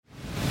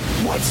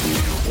What's new?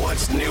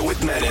 What's new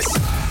with Menace?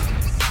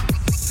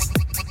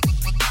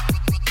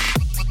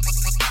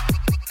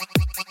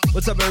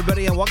 What's up,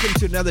 everybody, and welcome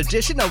to another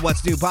edition of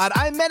What's New Pod.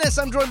 I'm Menace.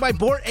 I'm joined by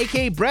Bort,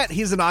 a.k.a. Brett.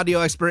 He's an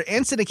audio expert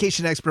and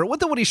syndication expert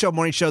with the Woody Show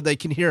morning show that you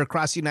can hear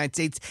across the United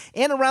States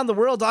and around the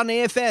world on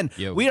AFN.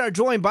 Yo. We are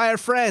joined by our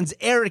friends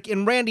Eric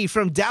and Randy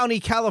from Downey,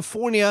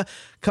 California,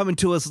 coming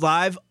to us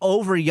live.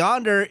 Over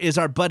yonder is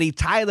our buddy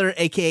Tyler,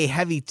 a.k.a.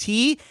 Heavy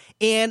T,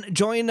 and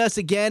joining us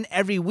again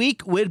every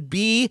week would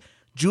be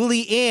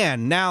Julie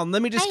Ann. Now,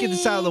 let me just get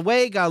this out of the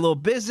way. Got a little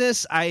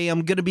business. I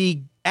am going to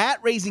be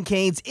at Raising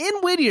Cane's in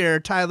Whittier.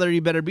 Tyler, you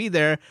better be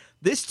there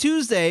this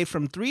Tuesday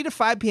from 3 to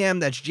 5 p.m.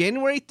 That's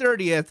January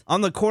 30th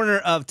on the corner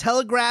of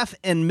Telegraph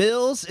and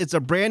Mills. It's a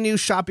brand new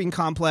shopping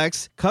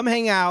complex. Come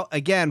hang out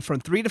again from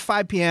 3 to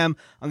 5 p.m.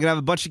 I'm going to have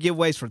a bunch of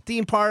giveaways for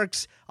theme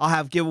parks. I'll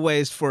have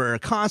giveaways for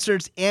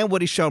concerts and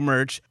Woody Show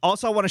merch.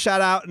 Also, I want to shout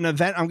out an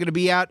event I'm going to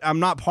be at. I'm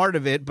not part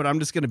of it, but I'm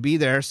just going to be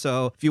there.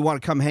 So if you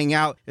want to come hang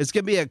out, it's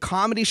going to be a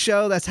comedy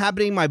show that's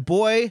happening. My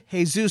boy,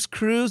 Jesus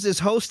Cruz, is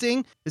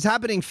hosting. It's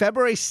happening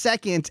February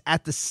 2nd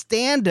at the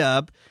Stand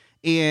Up,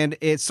 and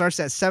it starts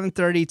at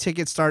 7:30.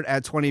 Tickets start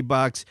at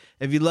 $20.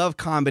 If you love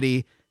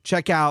comedy,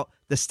 check out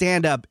the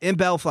Stand Up in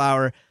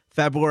Bellflower,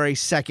 February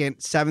 2nd,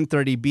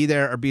 7:30. Be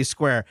there or be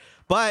square.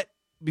 But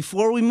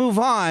before we move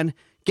on,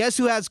 guess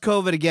who has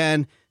COVID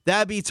again?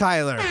 That'd be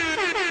Tyler.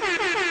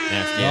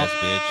 Nasty ass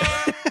bitch.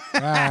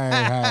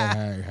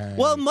 Hey.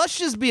 Well, it must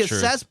just be a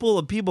cesspool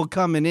of people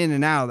coming in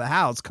and out of the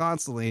house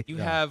constantly. You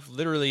have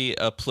literally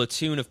a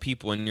platoon of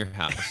people in your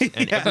house,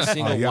 and every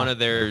single one of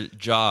their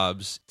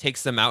jobs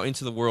takes them out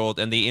into the world,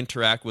 and they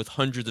interact with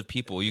hundreds of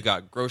people. You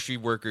got grocery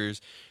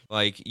workers.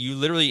 Like, you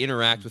literally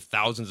interact with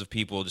thousands of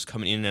people just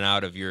coming in and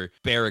out of your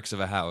barracks of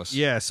a house.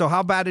 Yeah, so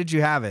how bad did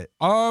you have it?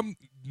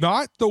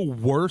 Not the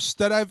worst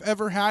that I've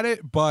ever had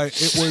it, but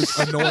it was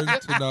annoying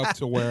enough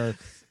to where,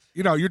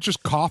 you're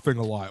just coughing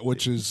a lot,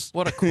 which is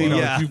What a quote.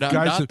 if you guys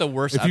not have, the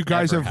worst. If you I've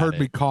guys ever have heard had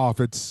me it.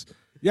 cough, it's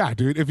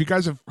dude. If you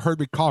guys have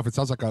heard me cough, it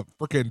sounds like a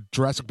freaking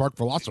Jurassic Park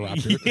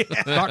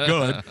Velociraptor. Not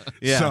good.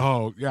 Yeah.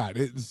 So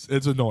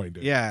it's annoying,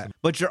 dude. Yeah,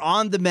 but you're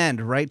on the mend,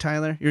 right,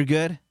 Tyler? You're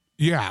good?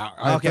 Yeah,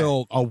 I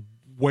feel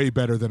way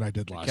better than I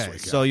did last Okay, week.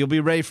 so you'll be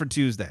ready for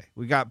Tuesday.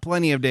 We got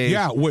plenty of days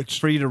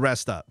for you to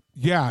rest up.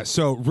 Yeah,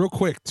 so real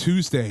quick,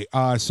 Tuesday.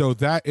 So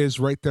that is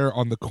right there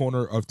on the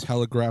corner of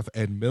Telegraph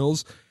and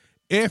Mills.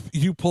 If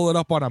you pull it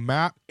up on a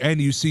map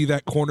and you see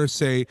that corner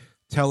say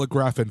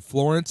Telegraph and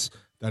Florence,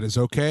 that is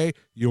okay.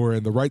 You are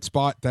in the right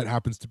spot. That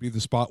happens to be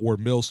the spot where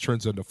Mills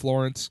turns into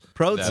Florence.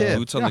 Pro tip.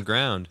 Boots on the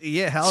ground.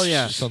 Yeah, hell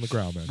yeah. Just on the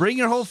ground, man. Bring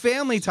your whole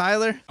family,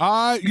 Tyler.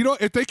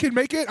 If they can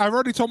make it, I've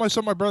already told my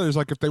son, my brothers,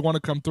 like if they want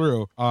to come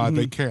through,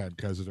 they can,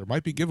 because there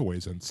might be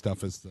giveaways and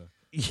stuff as the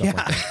stuff like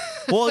that.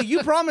 Well,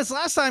 you promised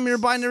last time you were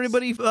buying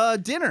everybody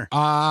dinner.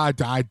 I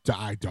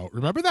don't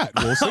remember that.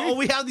 We'll see. Oh,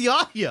 we have the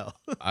audio.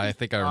 I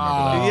think I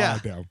remember that. Yeah.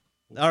 Damn.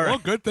 All right. Well,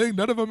 good thing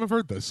none of them have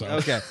heard this. So.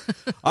 Okay.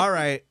 All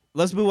right.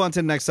 Let's move on to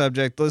the next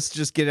subject. Let's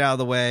just get it out of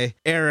the way.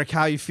 Eric,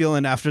 how you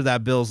feeling after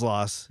that Bills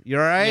loss? You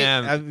all right?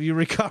 Yeah. Have you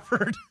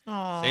recovered?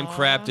 Same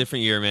crap,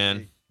 different year,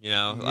 man.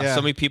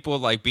 So many people,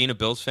 like, being a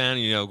Bills fan,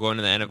 going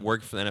to the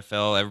working for the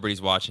NFL, everybody's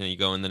watching it. You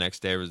go in the next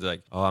day, it was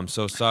like, oh, I'm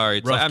so sorry.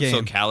 It's Rough like, I'm game.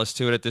 so callous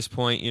to it at this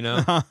point,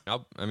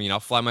 I'll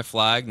fly my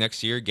flag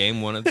next year,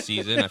 game 1 of the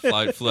season.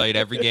 I fly it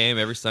every game,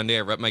 every Sunday.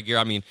 I rep my gear.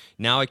 I mean,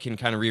 now I can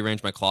kind of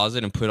rearrange my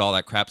closet and put all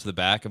that crap to the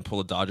back and pull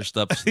the Dodger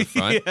stuff to the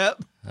front.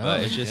 Yep. But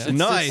it's just it's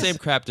Nice. the same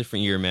crap,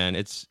 different year, man.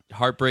 It's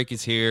heartbreak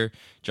is here.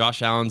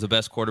 Josh Allen's the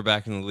best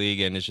quarterback in the league,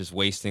 and it's just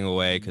wasting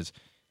away because,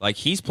 like,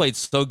 he's played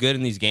so good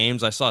in these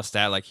games. I saw a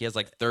stat, like, he has,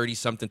 like,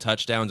 30-something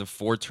touchdowns and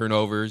 4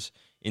 turnovers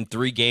in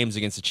 3 games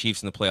against the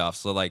Chiefs in the playoffs.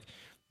 So, like,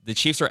 the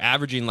Chiefs are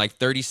averaging, like,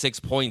 36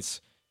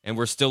 points, and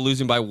we're still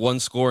losing by 1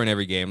 score in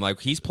every game.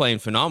 Like, he's playing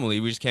phenomenally.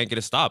 We just can't get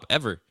a stop,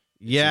 ever.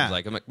 Yeah.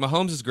 Like, I'm like,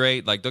 Mahomes is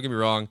great. Like, don't get me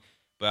wrong.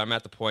 But I'm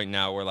at the point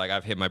now where, like,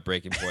 I've hit my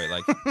breaking point.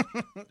 Like,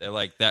 they're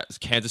like, that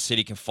Kansas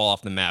City can fall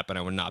off the map, and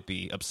I would not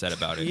be upset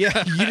about it.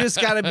 Yeah, you just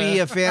got to be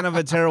a fan of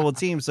a terrible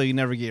team so you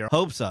never get your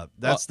hopes up.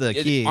 That's the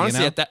key.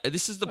 Honestly, you know?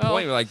 this is the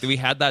point where, like, we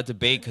had that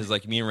debate because,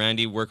 like, me and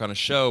Randy work on a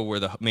show where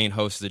the main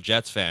host is a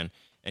Jets fan,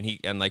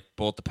 and like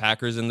both the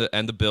Packers and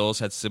the Bills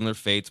had similar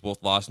fates,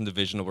 both lost in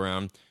divisional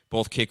round,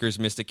 both kickers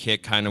missed a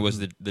kick, kind of was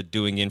the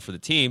doing in for the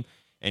team,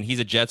 and he's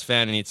a Jets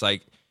fan, and it's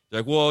like. They're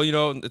like, well,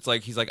 it's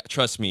like, he's like,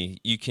 trust me,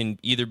 you can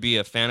either be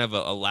a fan of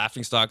a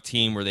laughingstock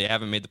team where they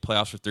haven't made the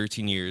playoffs for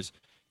 13 years.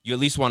 You at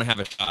least want to have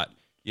a shot.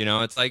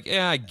 It's like,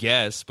 yeah, I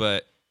guess.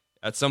 But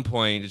at some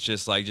point, it's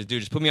just like,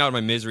 just put me out of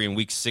my misery in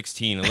week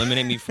 16.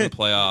 Eliminate me from the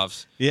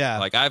playoffs. Yeah.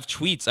 Like, I have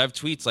tweets,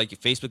 like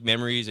Facebook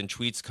memories and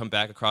tweets come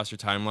back across your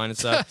timeline and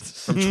stuff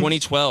from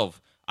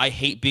 2012. I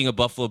hate being a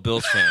Buffalo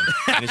Bills fan.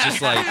 And it's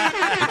just like,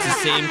 it's the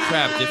same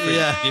crap,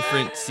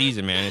 different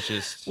season, man. It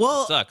just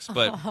sucks.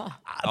 But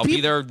I'll be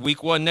there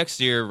week 1 next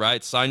year,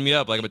 right? Sign me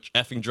up like I'm an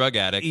effing drug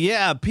addict.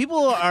 Yeah,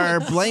 people are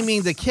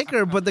blaming the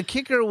kicker, but the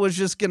kicker was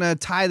just going to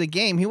tie the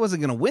game. He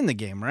wasn't going to win the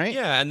game, right?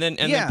 Yeah, and then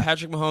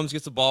Patrick Mahomes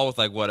gets the ball with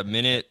like, what, a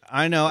minute?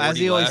 I know, as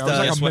he always There was does.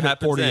 like a What minute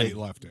happens 48 then?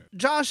 left.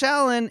 Josh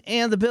Allen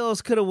and the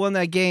Bills could have won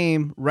that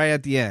game right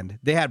at the end.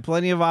 They had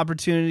plenty of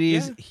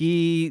opportunities. Yeah.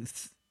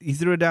 He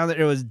threw it down there.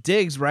 It was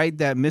Diggs, right,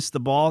 that missed the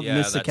ball,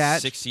 missed the that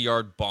catch.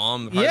 60-yard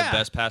bomb, probably the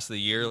best pass of the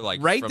year,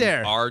 like right from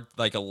there. Our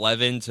like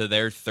 11 to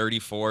their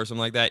 34, something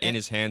like that. In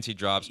his hands, he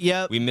drops.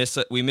 Yep. We miss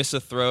a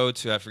throw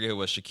to, I forget who it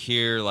was,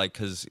 Shakir, like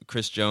because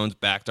Chris Jones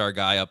backed our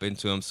guy up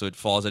into him, so it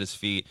falls at his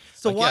feet.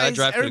 So like, why that is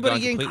draft could have everybody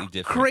gone getting completely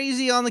different.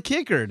 crazy on the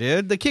kicker,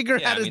 dude? The kicker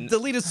had to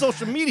delete his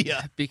social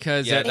media.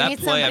 Because Yeah, it- They that need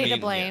play, somebody I to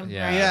mean, blame.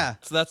 yeah. Right? Yeah.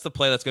 So that's the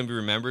play that's going to be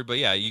remembered. But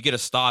yeah, you get a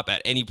stop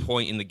at any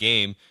point in the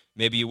game.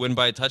 Maybe you win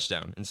by a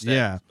touchdown instead.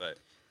 Yeah. But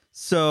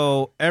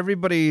So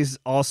everybody's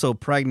also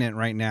pregnant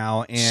right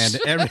now, and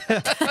and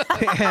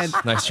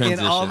Nice and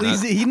all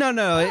transition. these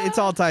no, it's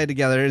all tied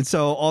together, and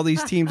so all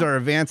these teams are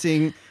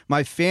advancing.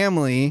 My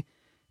family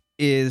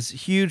is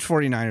huge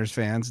 49ers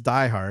fans,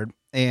 diehard,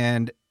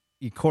 and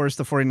of course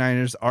the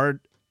 49ers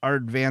are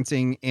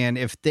advancing, and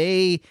if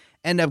they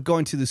end up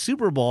going to the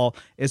Super Bowl,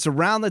 it's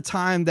around the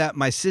time that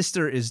my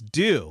sister is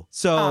due.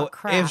 So Oh,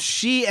 crap. if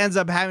she ends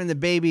up having the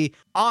baby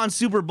on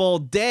Super Bowl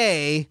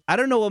day, I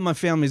don't know what my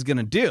family's going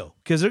to do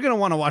because they're going to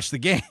want to watch the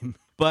game.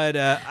 But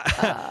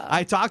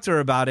I talked to her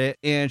about it,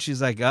 and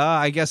she's like,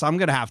 I guess I'm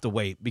going to have to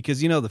wait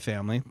because you know the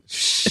family.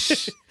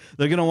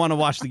 They're going to want to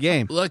watch the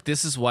game. Look,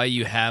 this is why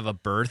you have a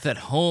berth at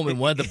home in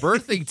one of the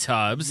birthing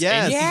tubs.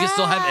 Yes. And you can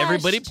still have Yes.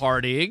 everybody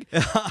partying.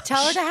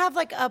 Tell her to have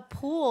like a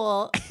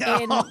pool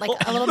in like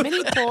a little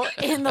mini pool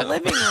in the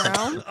living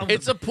room.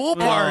 It's a pool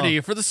party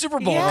for the Super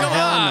Bowl. Yeah. Come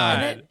Hell on.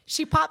 And then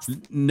she pops.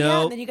 No.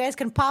 Yeah, and then you guys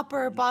can pop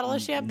her a bottle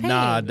of champagne.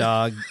 Nah,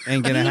 dog.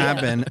 Ain't going to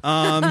happen.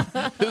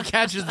 Who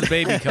catches the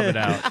baby coming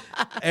out?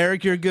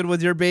 Eric, you're good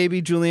with your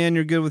baby. Julianne,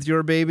 you're good with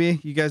your baby.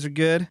 You guys are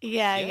good?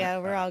 Yeah,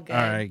 we're all good.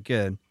 All right,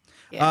 good.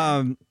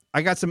 Yeah.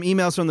 I got some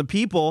emails from the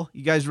people.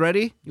 You guys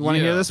ready? You want to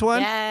hear Yeah. this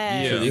one?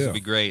 Yes. Sure, these Yeah. would be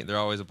great. They're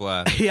always a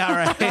blast. Yeah,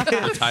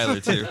 right. Tyler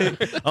too.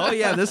 Oh,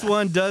 yeah, this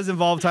one does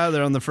involve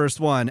Tyler on the first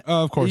one.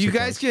 Of course You it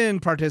guys does. can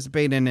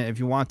participate in it if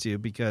you want to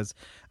because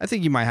I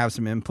think you might have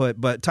some input.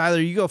 But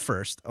Tyler, you go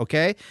first,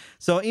 okay?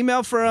 So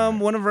email from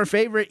one of our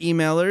favorite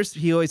emailers.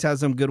 He always has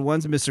some good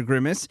ones, Mr.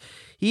 Grimace.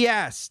 He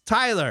asks,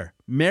 Tyler,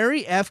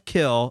 Mary F.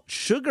 Kill,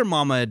 Sugar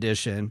Mama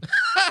edition,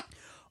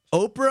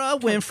 Oprah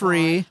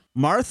Winfrey,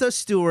 Martha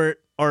Stewart,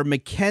 or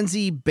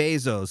Mackenzie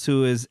Bezos,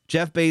 who is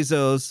Jeff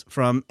Bezos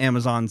from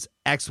Amazon's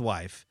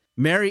ex-wife.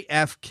 Mary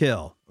F.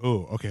 Kill.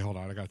 Oh, okay, hold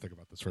on. I got to think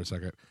about this for a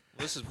second.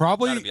 This is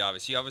Probably- gotta be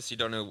obvious. You obviously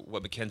don't know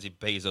what Mackenzie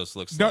Bezos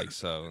looks No, like,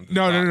 so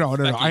no.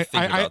 I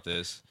think about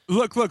this.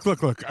 Look.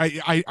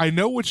 I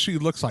know what she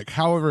looks like.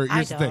 However,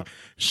 here's the thing. don't.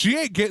 She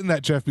ain't getting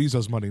that Jeff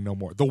Bezos money no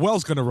more. The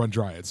well's going to run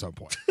dry at some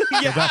point.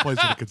 So that plays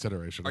into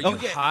consideration. Are you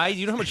high? Do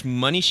you know how much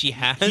money she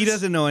has? He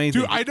doesn't know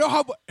anything. Dude,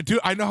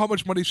 I know how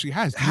much money she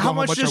has. Do you How know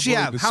much does I'm she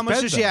willing have? to How much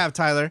spend, does she though? have,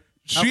 Tyler?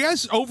 She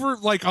has over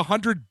like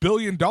 $100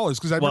 billion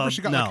because I remember Well,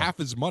 she got no. like half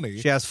his money.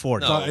 She has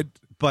 40. No.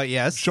 But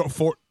yes.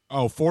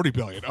 $40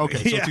 billion. Okay,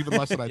 so Yeah. it's even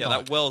less than I Yeah,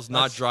 thought. that well's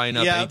not drying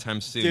up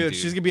anytime soon, dude.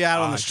 She's going to be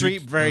out on the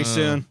street very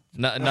soon.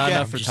 Not Yeah,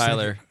 enough for just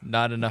Tyler.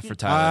 Not enough for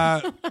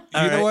Tyler.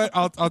 You know what?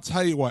 I'll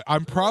tell you what.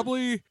 I'm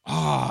probably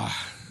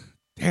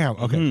damn.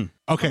 Okay.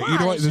 Mm-hmm. Okay. Come You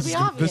know on, what? it should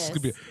be This is gonna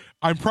be. obvious.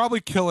 I'm probably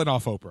killing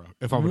off Oprah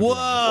if I'm. Gonna be honest.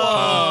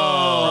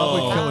 Whoa.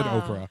 Probably killing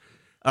Oprah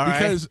All right.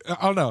 because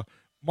I don't know.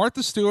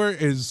 Martha Stewart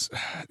she's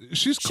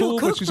She'll cool,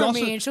 cook but she's for also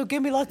me and she'll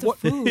give me lots of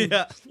food.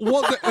 Yeah.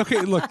 well. Okay,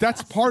 look,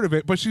 that's part of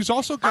it, but she's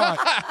also got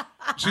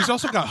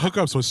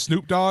hookups with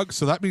Snoop Dogg,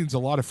 so that means a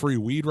lot of free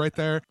weed right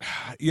there.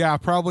 Yeah,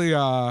 probably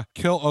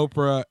kill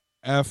Oprah,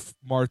 F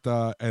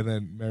Martha, and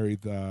then marry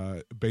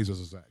the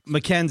Bezos' ex.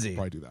 Mackenzie.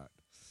 Probably do that.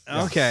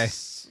 Okay.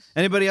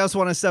 Anybody else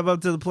want to step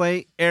up to the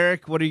plate?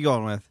 Eric, what are you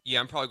going with? Yeah,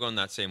 I'm probably going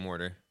that same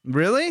order.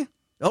 Really?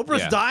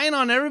 Oprah's Yeah. dying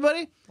on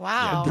everybody?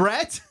 Wow.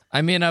 Brett?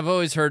 I mean, I've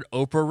always heard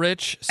Oprah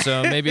rich,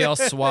 so maybe I'll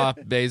swap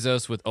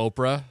Bezos with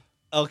Oprah.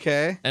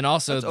 Okay. And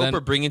also, What's then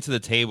Oprah bringing to the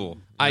table?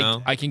 You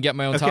know? I can get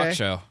my own Okay. talk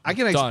show. I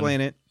can Done.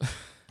 explain it.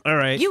 All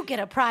right. You get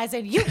a prize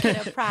and you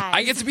get a prize.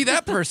 I get to be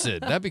that person.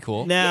 That'd be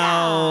cool.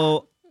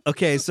 Now,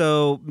 okay,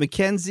 so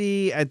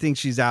Mackenzie, I think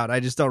she's out. I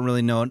just don't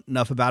really know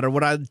enough about her.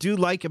 What I do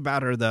like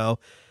about her, though,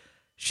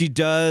 she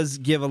does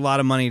give a lot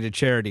of money to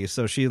charities.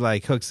 So she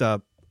like hooks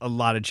up a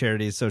lot of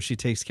charities. So she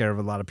takes care of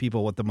a lot of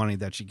people with the money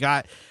that she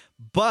got.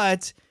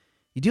 But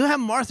you do have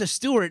Martha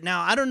Stewart.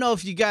 Now, I don't know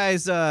if you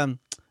guys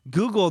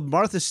Googled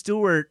Martha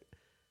Stewart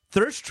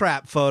thirst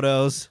trap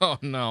photos, Oh,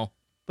 no.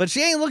 but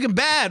she ain't looking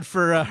bad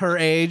for her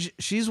age.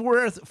 She's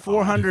worth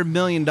 $400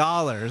 million.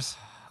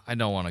 I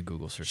don't want to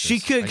Google search She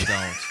this. could-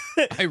 I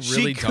don't. I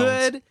really She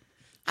could.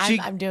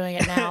 I'm doing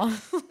it now.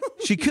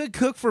 She could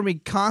cook for me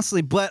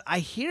constantly, but I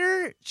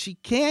hear she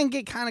can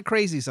get kind of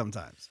crazy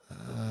sometimes.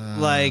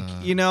 Like,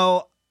 you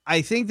know,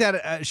 I think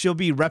that she'll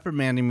be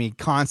reprimanding me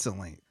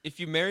constantly. If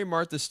you marry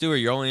Martha Stewart,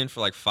 you're only in for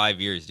like 5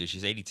 years, dude.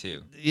 She's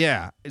 82.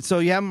 Yeah. So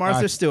you have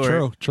Martha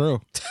Stewart.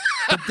 True.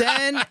 But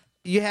then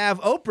you have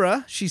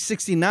Oprah. She's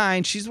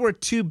 69. She's worth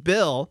 $2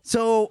 billion.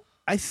 So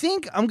I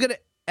think I'm going to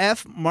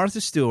F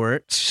Martha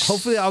Stewart.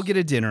 Hopefully I'll get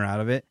a dinner out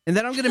of it. And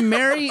then I'm going to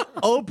marry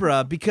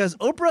Oprah because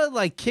Oprah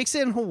like kicks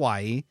it in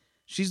Hawaii.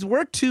 She's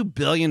worth $2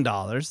 billion.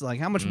 Like,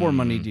 how much more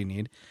money do you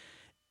need?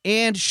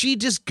 And she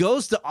just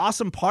goes to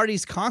awesome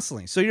parties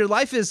constantly. So your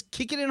life is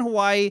kicking in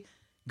Hawaii,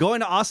 going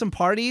to awesome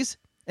parties,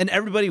 and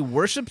everybody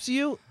worships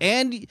you,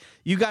 and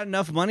you got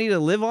enough money to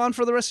live on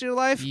for the rest of your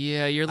life.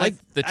 Yeah, you're like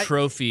the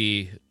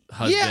trophy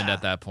husband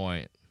at that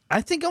point.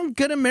 I think I'm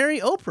going to marry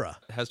Oprah.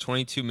 It has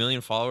 22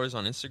 million followers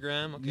on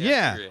Instagram. Okay,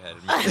 Yeah.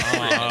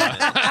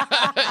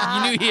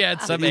 You knew he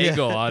had some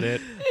angle on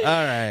it. All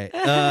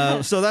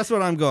right. So that's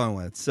what I'm going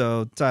with.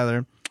 So,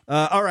 Tyler.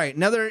 All right.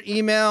 Another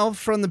email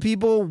from the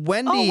people.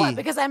 Wendy. Oh, what?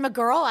 Because I'm a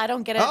girl, I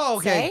don't get it. Oh,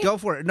 okay. Go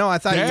for it. No, I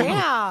thought Damn.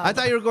 I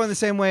thought you were going the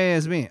same way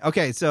as me.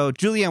 Okay. So,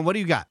 Julianne, what do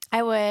you got?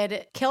 I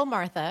would kill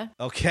Martha,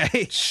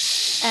 Okay.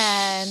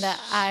 and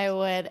I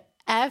would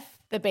F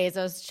the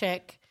Bezos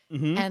chick,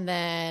 Mm-hmm. and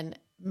then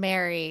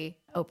marry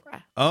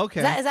Oprah.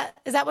 Okay.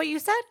 Is that what you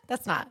said?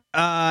 That's not.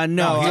 No. He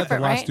got the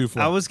different, last right? two for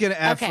I was going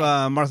to F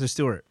Okay. Martha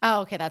Stewart.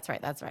 Oh, okay. That's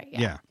right.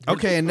 Yeah.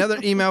 Okay. Another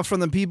email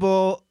from the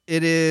people.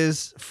 It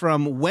is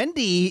from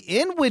Wendy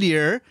in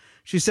Whittier.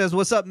 She says,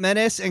 "What's up,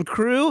 Menace and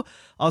crew?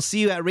 I'll see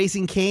you at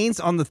Racing Cane's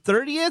on the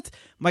 30th.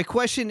 My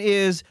question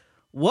is,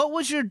 what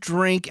was your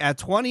drink at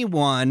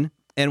 21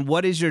 and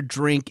what is your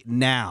drink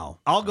now?"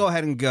 I'll go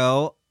ahead and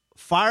go.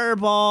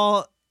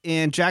 Fireball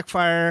and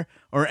Jackfire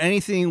or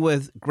anything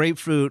with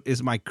grapefruit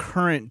is my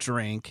current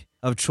drink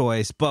of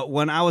choice. But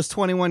when I was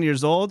 21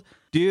 years old,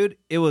 dude,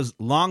 it was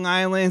Long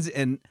Island's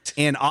and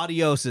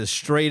Adioses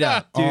straight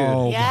up, dude.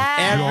 Oh,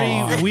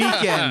 Yeah. Every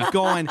weekend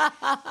going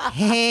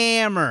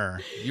hammer.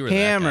 You were that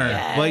hammer.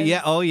 guy. But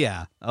yeah, oh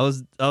yeah. I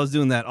was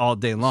doing that all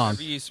day long.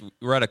 If you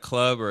were at a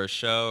club or a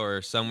show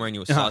or somewhere and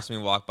you saw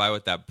somebody walk by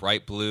with that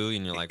bright blue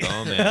and you're like,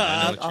 oh man,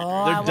 I know what you're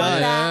Oh, They're I want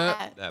done.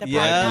 that. That The bright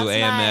bright blue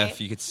last AMF, night.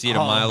 you could see it a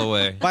mile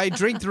away. By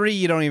drink 3,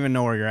 you don't even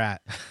know where you're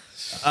at.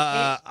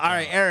 All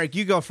right, Eric,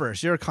 you go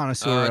first. You're a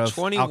connoisseur of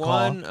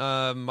 21.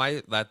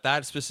 alcohol. At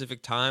that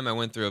specific time, I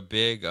went through a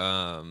big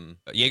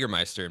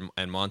Jägermeister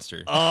and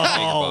Monster. Oh, Jäger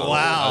bomb.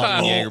 wow. I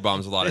was doing Jäger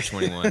bombs a lot at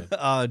 21.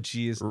 Oh,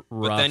 jeez.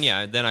 But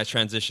then I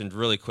transitioned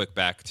really quick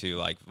back to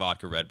like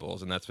vodka Red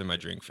Bulls, and that's been my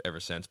drink ever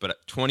since. But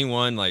at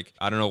 21, like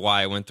I don't know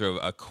why I went through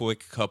a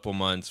quick couple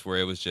months where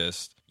it was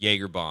just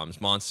Jaeger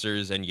bombs,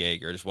 Monsters, and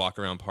Jaeger. Just walk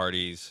around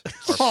parties, our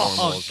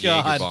formals,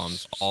 God. Jaeger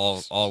bombs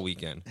all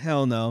weekend.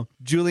 Hell no.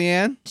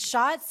 Julianne?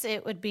 Shots,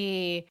 it would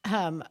be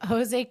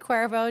Jose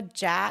Cuervo,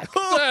 Jack.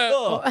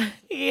 Oh.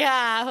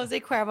 Yeah, Jose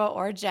Cuervo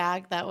or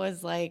Jack. That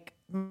was like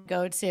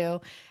go-to.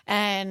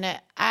 And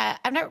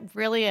I'm not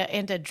really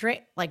into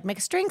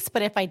mixed drinks,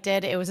 but if I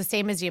did, it was the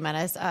same as you,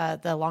 Menace,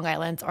 the Long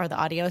Islands or the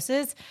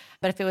Adioses.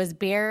 But if it was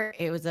beer,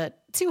 it was a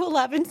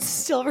 211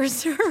 Still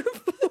Reserve.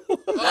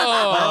 Okay.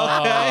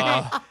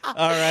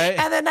 All right.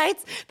 And the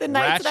nights that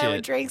I would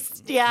Ratchet. drink,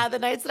 the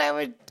nights that I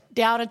would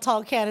down a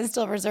tall can and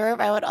Still Reserve,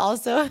 I would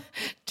also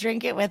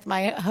drink it with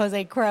my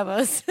Jose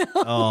Cuervos.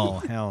 Oh,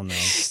 hell no.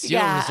 Steel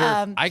Yeah,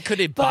 Reserve. I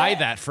couldn't buy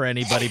that for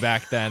anybody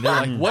back then. They're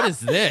like, what is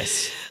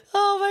this?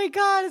 Oh my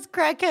God, it's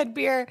crackhead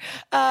beer.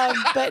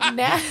 But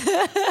now,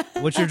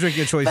 What's your drink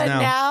of choice but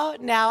now?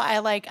 now I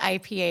like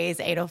IPAs,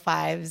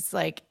 805s,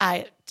 like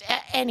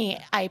any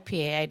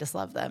IPA. I just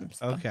love them.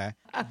 So. Okay.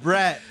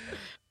 Brett.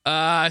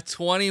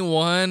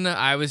 21,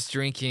 I was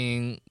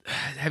drinking.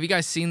 Have you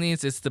guys seen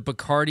these? It's the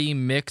Bacardi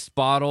mixed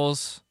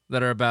bottles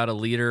that are about a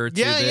liter or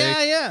two big.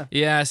 Yeah.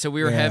 Yeah, so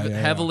we were Yeah.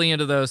 heavily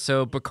into those.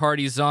 So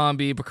Bacardi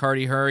Zombie,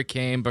 Bacardi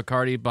Hurricane,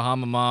 Bacardi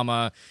Bahama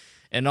Mama,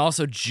 and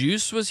also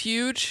Juice was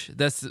huge.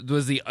 That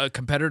was the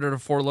competitor to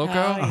Four Loko.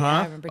 Oh, yeah,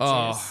 I remember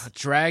Oh, Juice.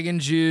 Dragon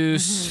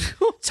Juice,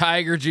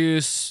 Tiger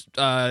Juice,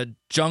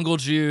 Jungle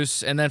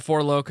Juice, and then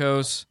Four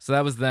Locos. So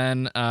that was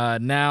then.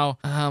 Now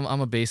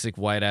I'm a basic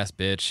white ass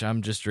bitch.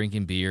 I'm just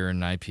drinking beer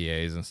and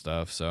IPAs and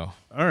stuff. So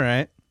All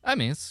right. I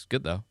mean, it's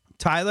good though.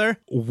 Tyler?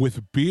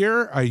 With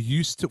beer, I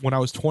used to, when I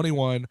was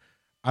 21,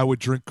 I would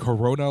drink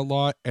Corona a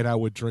lot and I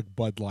would drink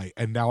Bud Light,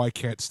 and now I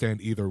can't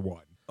stand either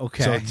one.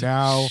 Okay. So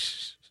now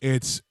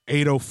it's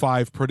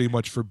 805 pretty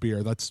much for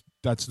beer. That's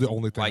the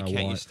only thing Why I can't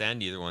you want.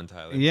 stand either one,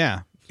 Tyler?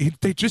 Yeah.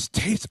 They just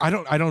taste. I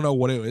don't know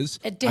what it is.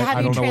 Have I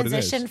you don't know what it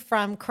is. transitioned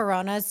from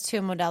Coronas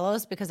to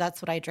Modelos? Because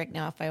that's what I drink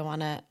now if I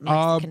want a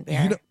Mexican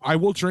beer. I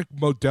will drink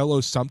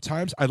Modelo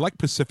sometimes. I like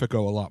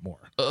Pacifico a lot more.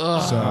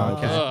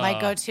 My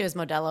go-to is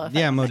Modelo. if I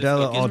Yeah, don't like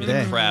Modelo It gives all me the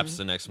day. craps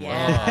the next morning.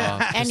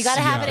 Yeah. And you got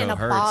to have it in a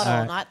Pacifico hurts.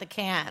 bottle, not the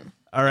can.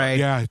 All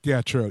right.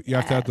 Yeah, true. You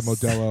have to have the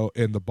Yes. Modelo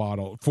in the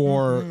bottle.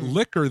 For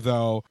liquor,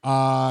 though,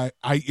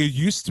 it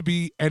used to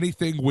be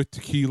anything with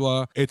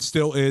tequila. It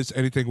still is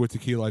anything with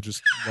tequila. I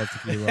just love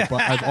tequila. But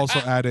I've also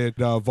added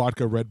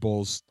vodka Red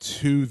Bulls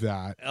to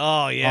that.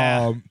 Oh,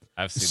 yeah.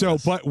 I've seen So,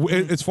 this. but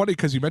it's funny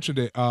because you mentioned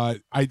it. I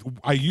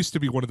used to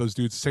be one of those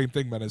dudes, same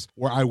thing, Menace,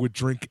 where I would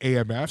drink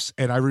AMFs.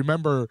 And I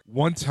remember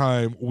one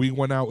time we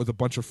went out with a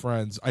bunch of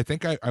friends. I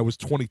think I was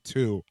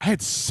 22. I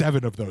had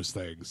 7 of those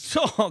things.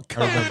 Oh,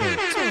 I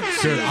remember.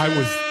 Dude, I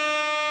was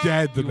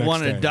dead the next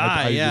wanna day.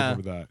 die, I yeah.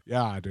 remember that.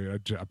 Yeah,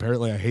 dude.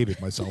 Apparently I hated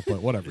myself, but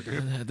whatever,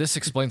 dude. This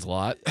explains a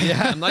lot.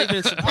 I'm not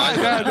even surprised.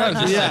 You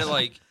Yeah.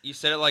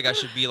 said it like I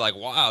should be like,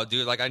 wow,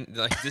 dude, like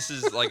this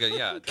is like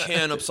a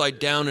can upside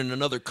down in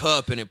another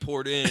cup and it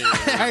poured in.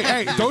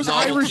 Hey, those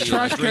Novelty, Irish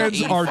trash drink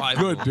cans are 85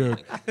 good, of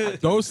dude. them.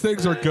 Those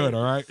things are good,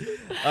 all right?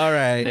 all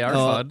right. They are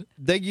fun.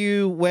 Thank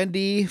you,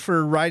 Wendy,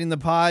 for writing the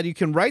pod. You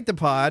can write the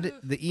pod.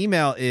 The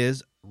email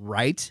is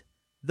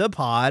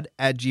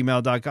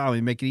writethepod@gmail.com.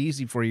 We make it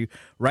easy for you.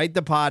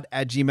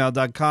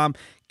 Writethepod@gmail.com.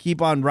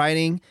 Keep on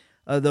writing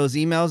those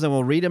emails, and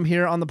we'll read them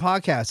here on the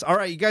podcast. All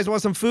right, you guys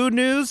want some food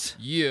news?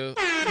 Yeah.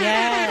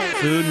 Yes.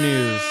 Food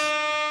news.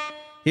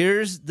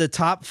 Here's the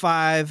top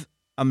 5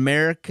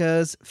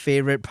 America's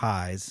favorite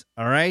pies.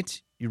 All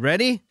right, you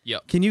ready?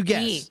 Yep. Can you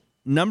guess? Eat.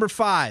 Number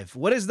 5.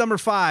 What is number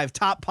 5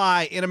 top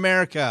pie in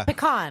America?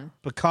 Pecan.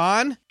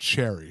 Pecan,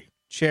 Cherry.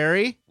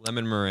 cherry.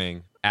 Lemon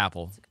meringue.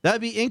 Apple.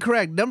 That'd be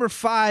incorrect. Number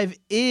 5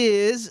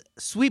 is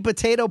sweet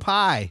potato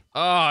pie.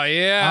 Oh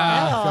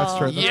yeah. That's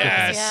true. That's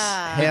Yes.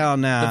 Yeah. Hell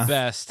no. The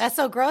best. That's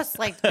so gross.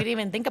 Like, we didn't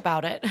even think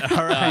about it.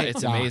 All right.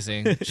 It's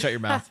amazing. Shut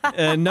your mouth.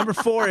 Number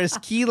 4 is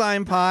key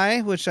lime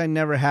pie, which I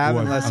never have Ooh,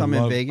 unless I I'm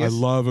in love- Vegas. I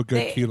love a good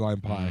They- key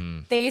lime pie.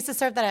 They used to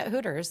serve that at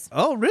Hooters.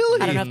 Oh,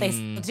 really? I don't know if they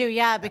still do.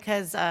 Yeah,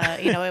 because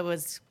it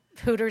was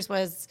Hooters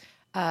was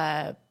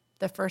the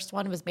first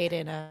one was made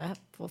in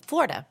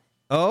Florida.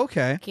 Oh,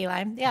 okay. Key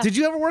lime. Yeah. Did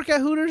you ever work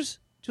at Hooters,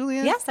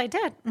 Julianne? Yes, I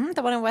did.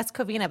 The one in West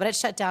Covina, but it's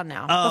shut down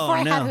now. Oh, Before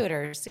I no. had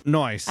Hooters,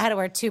 Nice. I had to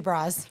wear 2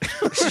 bras.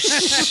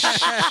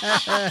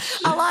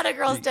 A lot of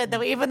girls did,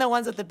 though. Even the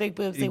ones with the big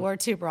boobs, they wore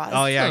 2 bras.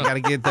 Oh, yeah. I got to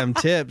get them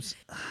tips.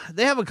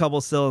 They have a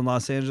couple still in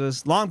Los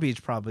Angeles. Long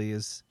Beach probably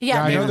is.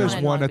 Yeah, I they know have there's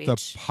in one Long at the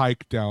Beach.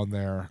 Pike down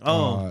there.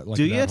 Oh, like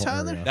do in you, that whole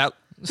Tyler? area.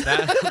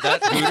 That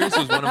Hooters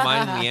was one of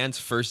mine and Leanne's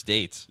first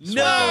dates. No Swear to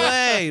God.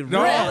 way.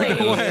 No, Really?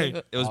 no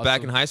way. It was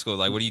back in high school.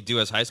 Like, what do you do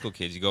as high school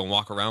kids? You go and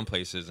walk around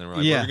places, and we're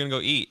like, Yeah. "Where are we gonna go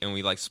eat?" And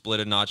we like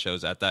split a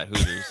nachos at that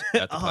Hooters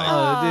at the Pike.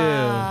 Oh, dude.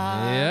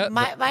 Yeah.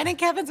 Mine and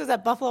Kevin's was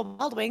at Buffalo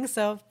Wild Wings,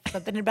 so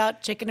something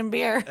about chicken and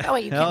beer. Oh,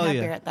 wait, you Hell can't have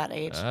yeah. beer at that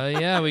age.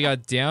 Yeah, we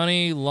got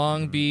Downey,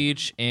 Long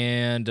Beach,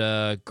 and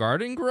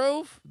Garden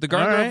Grove. The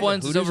Garden All Grove right.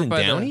 one's Hooters over in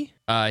by Downey?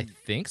 I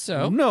think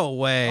so. No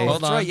way. Oh,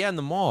 Hold that's on. right. Yeah, in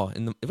the mall.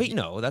 Wait,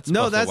 no, that's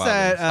No, Buffalo that's Wild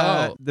at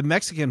Wings. Oh. the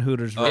Mexican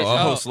Hooters. Oh, right?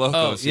 Ojos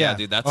Locos. yeah. Yeah,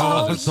 dude, that's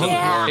Oh, that's so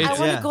yeah. glorious. I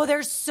want Yeah. to go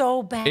there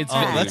so bad. It's Oh,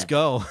 very- let's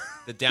go.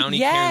 The Downey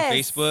Yes. Karen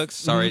Facebooks.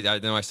 Sorry, I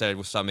know I said I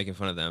would stop making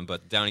fun of them,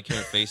 but Downey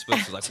Karen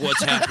Facebooks is like,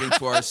 what's happening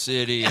to our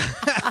city? And,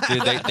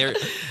 dude,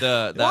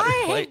 that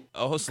Why?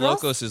 Ojos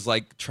Girls- Locos is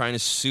like trying to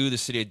sue the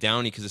city of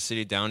Downey because the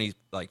city of Downey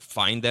like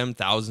fined them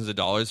thousands of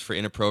dollars for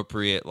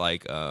inappropriate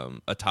like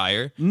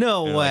attire.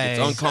 No And, like, way.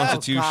 it's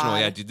unconstitutional. Oh, God.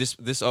 Yeah, dude,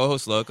 this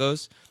Ojos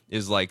Locos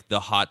is like the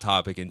hot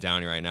topic in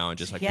Downey right now, and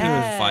just like people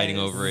Yes. are fighting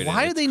over it.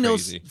 Why and do they it's know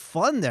crazy.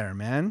 fun there,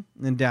 man,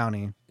 in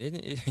Downey?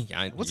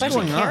 Yeah, What's you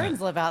Especially going on? Karens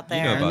live out You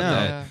know there. about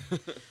know.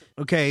 that.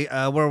 Okay,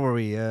 where were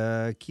we?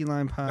 Key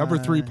lime pie. Number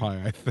 3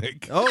 pie, I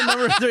think. Oh,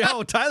 number 3.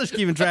 Oh, Tyler's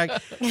keeping track.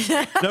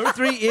 Number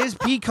 3 is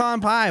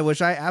pecan pie,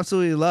 which I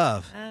absolutely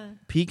love.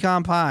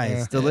 Pecan pie.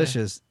 It's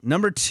delicious.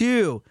 Number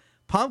 2,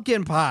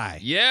 pumpkin pie.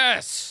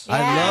 Yes.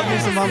 I love me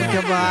some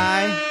pumpkin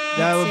pie.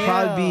 That would too.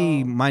 probably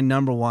be my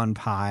number 1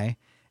 pie.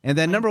 And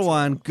then number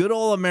 1, good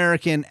old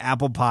American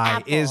apple pie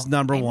Apple. is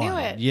number I knew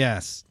 1. it.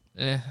 Yes.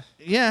 Eh.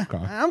 Yeah, Okay.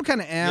 I'm kind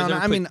of You guys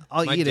ever I mean,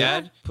 I'll my eat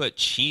dad it. put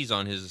cheese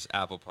on his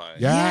apple pie.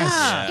 Yes.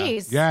 Yeah.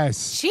 Cheese.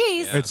 Yes.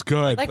 Cheese. It's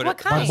good. Like Put what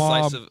it, kind? A My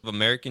slice mom- of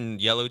American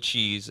yellow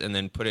cheese, and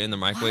then put it in the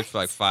microwave for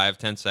like What?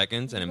 5-10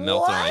 seconds, and it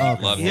melted. What? I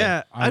Okay. love it.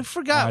 Yeah, I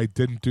forgot. I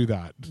didn't do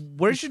that.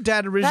 Where's your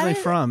dad originally That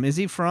is- from? Is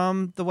he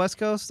from the West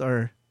Coast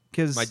or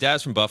because My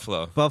dad's from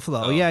Buffalo.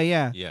 Buffalo? Oh, Yeah.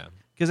 Yeah.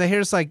 Because I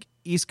hear it's like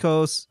East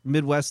Coast,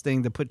 Midwest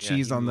thing to put Yeah,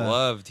 cheese he on the.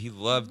 He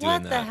loved doing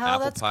What the that. hell?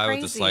 Apple That's pie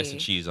with a slice of crazy.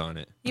 cheese on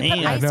it. You put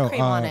Man. ice I know, cream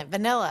on it,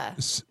 vanilla.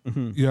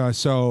 Yeah,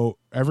 so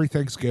every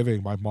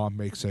Thanksgiving, my mom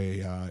makes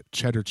a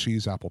cheddar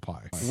cheese apple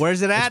pie.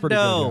 Where's it It's at pretty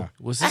though?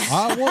 Was this?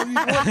 Well,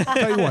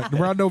 tell you what,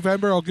 around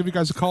November, I'll give you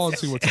guys a call and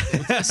see what's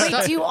up.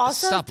 Wait, do you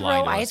also Stop throw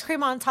lying to us. ice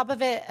cream on top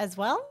of it as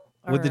well?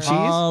 With the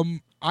Or- cheese?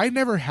 I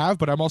never have,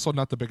 but I'm also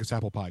not the biggest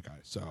apple pie guy.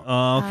 So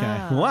Oh, okay.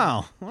 Ah. Wow.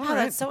 All Wow, right.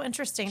 that's so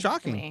interesting.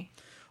 Shocking. To me.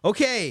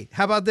 Okay,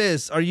 how about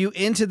this? Are you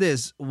into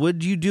this?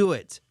 Would you do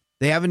it?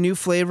 They have a new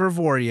flavor of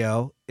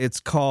Oreo. It's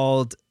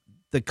called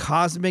the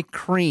Cosmic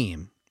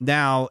Cream.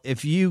 Now,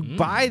 if you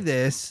buy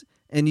this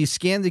and you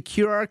scan the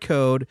QR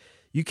code,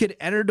 you could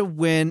enter to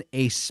win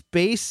a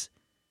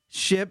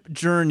spaceship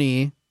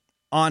journey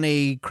on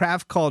a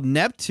craft called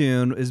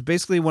Neptune. Is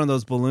basically one of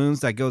those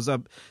balloons that goes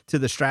up to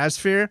the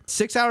stratosphere.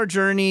 6-hour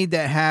journey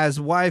that has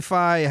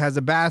Wi-Fi. It has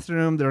a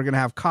bathroom. They're going to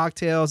have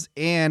cocktails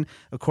and,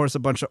 of course, a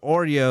bunch of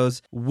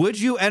Oreos. Would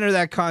you enter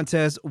that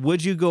contest?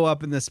 Would you go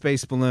up in the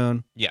space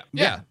balloon? Yeah.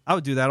 I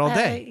would do that all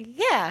day.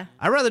 Yeah.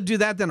 I'd rather do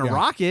that than a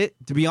rocket,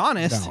 to be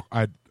honest. No,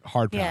 I'd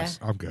hard pass.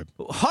 I'm good.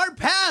 Hard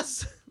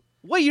pass.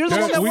 Wait, you're the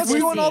Yeah, one that wants to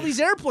go on see. all these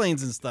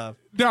airplanes and stuff.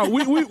 No,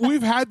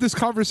 we've had this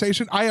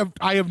conversation. I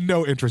have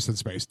no interest in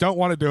space. Don't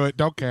want to do it.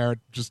 Don't care.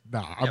 Just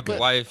I'm Yeah, but good.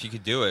 why, if you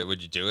could do it,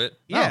 would you do it?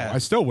 No, I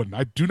still wouldn't.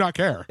 I do not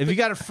care. If you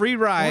got a free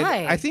ride,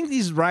 Why? I think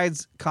these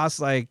rides cost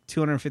like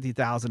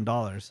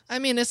 $250,000. I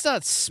mean, it's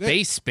not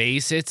space.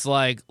 It's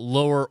like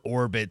lower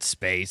orbit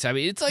space. I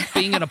mean, it's like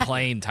being in a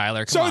plane,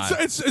 Tyler. So Come on.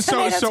 it's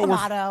Tomato, so we're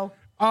tomato.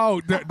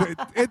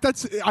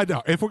 that's I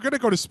know. If we're gonna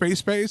go to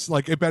space,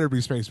 like it better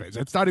be space.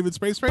 It's not even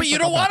space. But you like,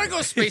 don't I'm want not to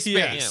go space.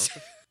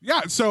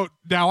 Yeah. So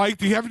now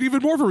you have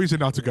even more of a reason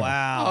not to go.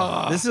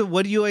 Wow. This is,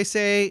 what do you always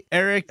say,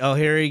 Eric? Oh,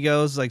 here he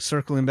goes, like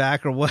circling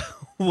back or what?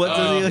 What does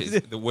he always say?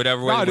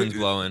 Whatever way No, the wind's dude.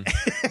 blowing.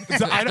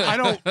 So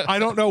I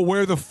don't know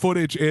where the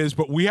footage is,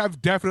 but we have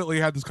definitely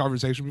had this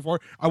conversation before.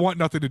 I want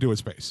nothing to do with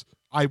space.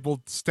 I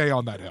will stay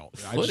on that hill. I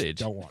just Footage?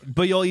 don't want.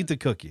 But you'll eat the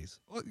cookies.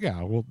 Well,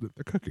 yeah, well,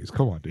 the cookies.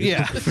 Come on, dude.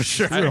 Yeah, for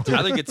sure.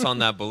 Tyler gets on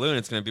that balloon,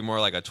 it's going to be more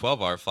like a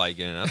 12-hour flight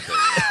getting up there.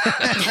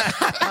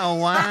 Oh,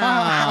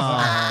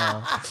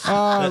 wow.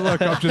 Oh,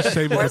 look, I'm just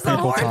saving Where's the the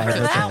people horn time. for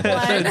That's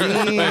that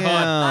all. one?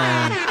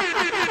 Damn.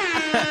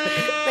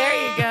 There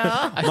you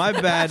go. My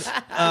bad.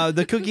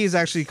 The cookie is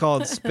actually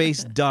called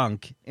Space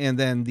Dunk, and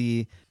then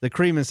the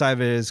cream inside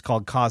of it is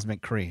called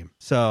Cosmic Cream.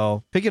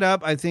 So pick it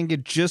up. I think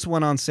it just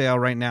went on sale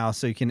right now,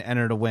 so you can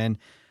enter to win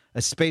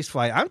a space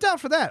flight. I'm down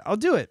for that. I'll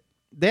do it.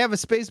 They have a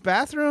space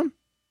bathroom.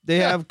 They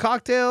have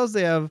cocktails.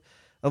 They have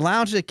a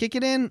lounge to kick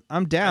it in.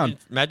 I'm down.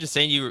 Imagine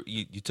saying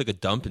you took a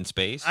dump in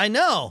space. I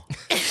know.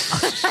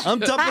 I'm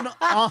dumping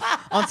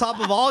on top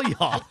of all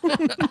y'all.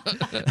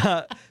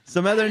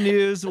 Some other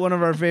news, one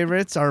of our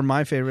favorites, or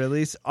my favorite at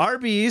least,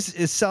 Arby's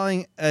is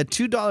selling a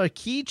 $2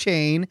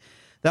 keychain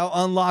that will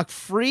unlock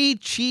free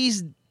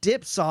cheese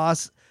dip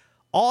sauce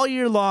all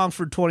year long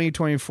for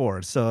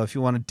 2024. So if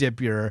you want to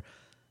dip your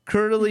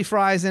curly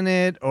fries in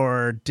it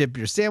or dip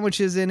your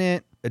sandwiches in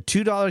it, a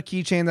 $2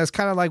 keychain. That's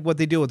kind of like what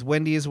they do with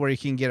Wendy's, where you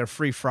can get a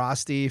free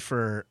Frosty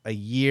for a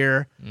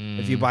year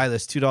if you buy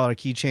this $2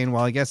 keychain.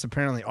 Well, I guess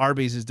apparently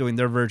Arby's is doing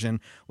their version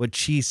with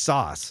cheese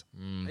sauce. I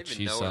don't even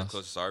cheese know where the sauce.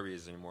 closest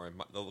Arby's is anymore.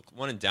 The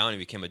one in Downey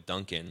became a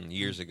Dunkin'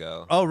 years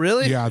ago. Oh,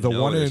 really? Yeah, the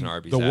know one there's in an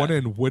Arby's the one at.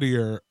 in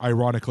Whittier,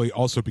 ironically,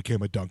 also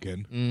became a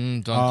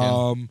Dunkin'.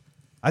 Duncan.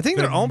 I think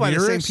they're The owned by the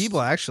same nearest-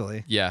 people,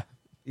 actually. Yeah.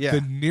 Yeah.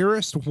 The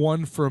nearest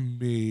one from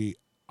me,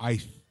 I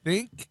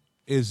think,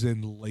 is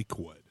in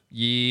Lakewood.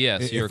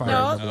 Yes, If you're I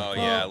correct. remember. Oh,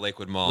 yeah,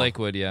 Lakewood Mall.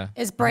 Lakewood, yeah.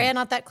 Is Brea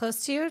not that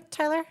close to you,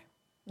 Tyler?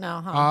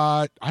 No,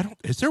 huh? I don't.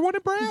 Is there one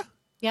in Brea?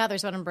 Yeah,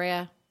 there's one in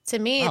Brea. To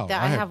me, Oh, I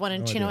I have have one in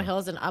no Chino idea.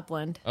 Hills and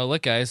Upland. Oh,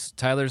 look, guys.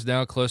 Tyler's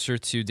now closer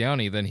to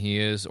Downey than he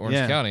is Orange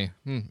Yeah. County.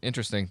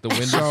 Interesting. The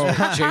wind So-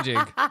 is changing.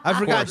 I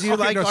forgot. Do you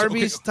Okay, like no, so-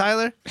 Arby's,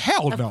 Tyler?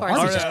 Hell Of no. course.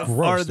 Arby's is Or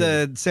gross,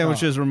 the dude.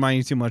 sandwiches remind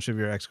you too much of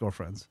your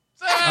ex-girlfriends?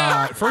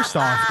 First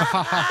off,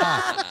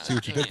 see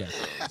what you did there.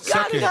 God,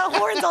 you Second, got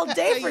horns all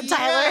day for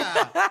Tyler.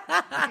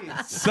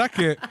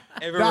 second,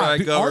 Everywhere nah, I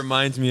dude, go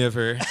reminds me of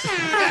her.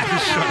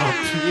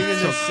 Even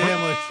the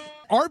sandwich.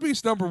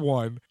 Arby's number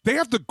one. They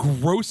have the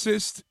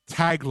grossest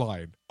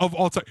tagline of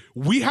all time.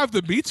 We have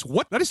the meats.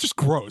 What? That is just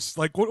gross.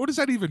 Like, what does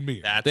that even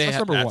mean? That's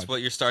number that's one.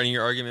 what you're starting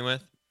your argument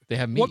with? They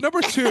have meat. Well,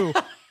 number two,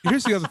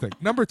 here's the other thing.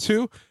 Number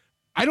two,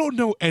 I don't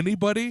know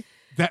anybody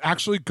that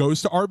actually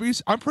goes to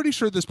Arby's. I'm pretty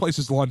sure this place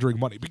is laundering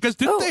money because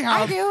didn't Oh, they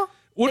have? I do.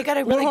 What- They got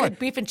a hold really on. good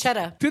beef and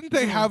cheddar. Didn't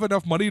they have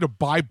enough money to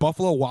buy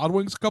Buffalo Wild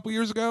Wings a couple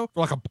years ago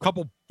for like a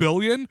couple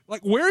billion?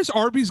 Like, where is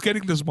Arby's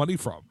getting this money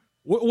from?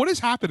 What is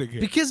happening here?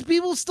 Because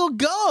people still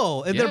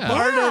go, and they're Yeah.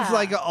 part of Yeah.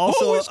 like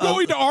also Who is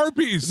going to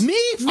Arby's? me.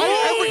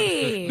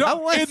 Hey! No, I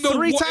went in the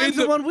 3 wa- times in in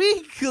the- 1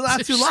 week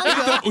not too long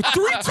ago.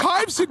 3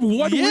 times in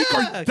 1 week?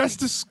 Yeah. That's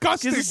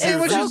disgusting. Because the dude.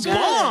 sandwich so is good.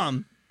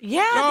 bomb.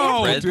 Yeah, No,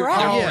 they Bread, have dude. bread.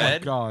 their Oh, my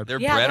bread, God. their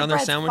Yeah, bread their on their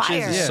bread's sandwiches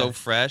fire. is Yeah. so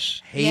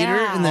fresh. Hater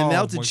Yeah. and then Oh,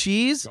 melted my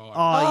cheese. God.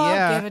 Oh,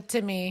 yeah. Give it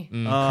to me.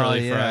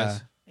 curly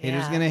fries. Haters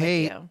Yeah, gonna with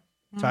hate. you.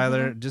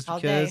 Tyler, just All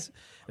day. because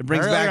it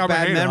brings Apparently back I'm a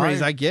bad hater.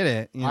 memories. I get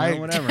it. You know,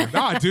 whatever.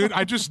 Nah, dude,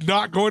 I just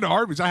not going to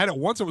Arby's. I had it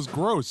once. It was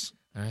gross.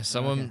 All right,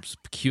 someone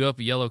queue up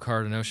a yellow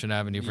card on Ocean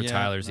Avenue for Yeah,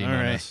 Tyler's all email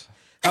right. us.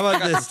 How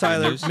about this,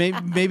 Tyler? news.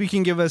 Maybe you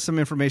can give us some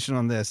information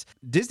on this.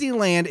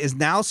 Disneyland is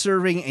now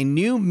serving a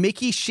new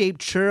Mickey-shaped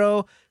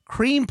churro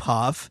cream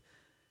puff.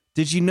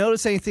 Did you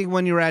notice anything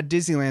when you were at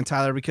Disneyland,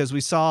 Tyler? Because we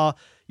saw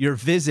your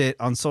visit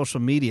on social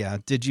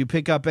media. Did you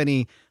pick up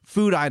any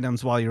food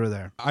items while you were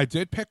there? I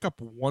did pick up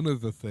one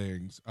of the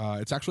things.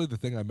 It's actually the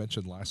thing I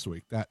mentioned last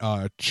week. That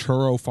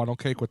churro funnel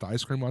cake with the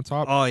ice cream on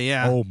top. Oh,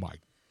 yeah. Oh, my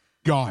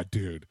God,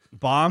 dude.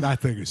 Bomb? That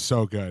thing is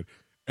so good.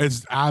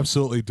 It's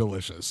absolutely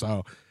delicious.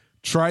 So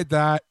tried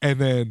that. And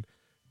then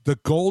the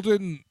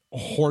golden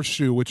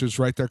Horseshoe, which is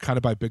right there kind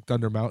of by Big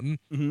Thunder Mountain.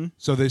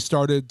 So they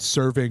started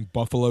serving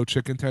buffalo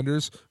chicken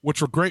tenders,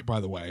 which were great, by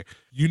the way.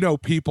 You know,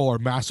 people are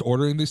mass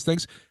ordering these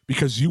things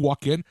because you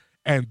walk in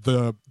and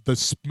the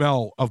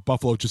smell of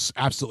buffalo just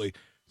absolutely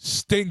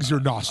stings your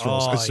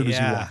nostrils as soon as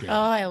you walk in. Oh,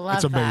 I love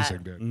It's amazing,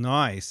 that. dude.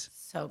 Nice.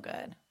 So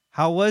good.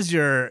 How was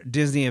your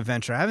Disney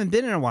adventure? I haven't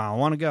been in a while. I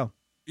want to go.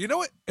 You know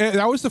what?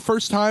 That was the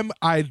first time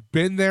I'd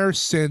been there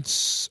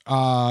since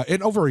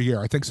in over a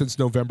year. I think since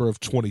November of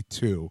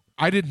 22.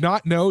 I did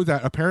not know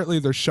that apparently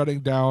they're shutting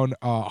down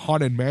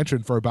Haunted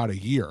Mansion for about a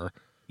year.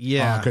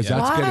 Yeah. because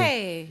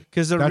Why?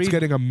 Because that's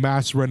getting a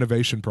mass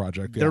renovation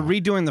project. they're Yeah.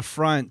 redoing the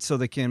front so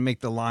they can make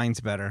the lines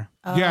better.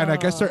 Yeah, and I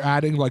guess they're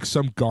adding like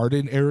some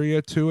garden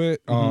area to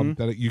it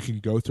that you can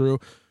go through.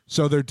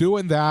 So they're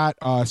doing that.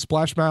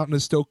 Splash Mountain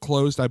is still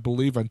closed, I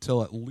believe,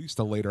 until at least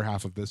the later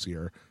half of this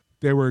year.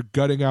 They were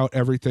gutting out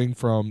everything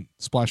from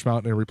Splash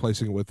Mountain and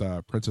replacing it with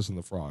Princess and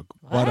the Frog.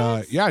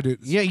 But yeah, dude.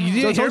 Yeah, you So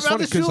didn't it's hear always about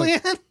funny this, 'cause,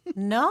 like, Julianne?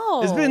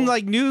 No. It's been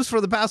like news for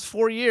the past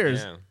 4 years.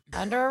 Yeah.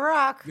 under a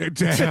rock.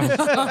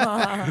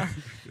 Damn.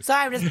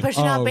 Sorry, I'm just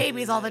pushing out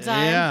babies all the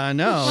time. Yeah, I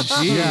know.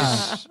 Jeez.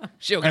 Yeah.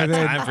 She don't got And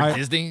then time for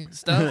Disney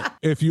stuff.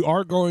 If you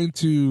are going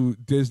to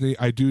Disney,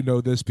 I do know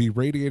this. The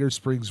Radiator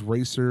Springs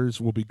Racers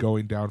will be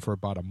going down for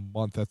about a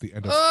month at the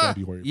end of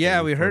February. Yeah,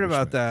 for we heard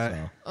about refurbishment,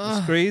 that. so.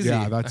 It's crazy.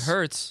 Yeah, It that's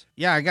hurts.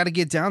 Yeah, I got to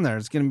get down there.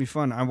 It's going to be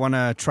fun. I want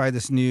to try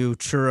this new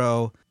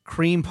churro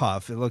cream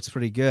puff. It looks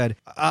pretty good.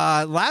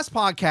 Last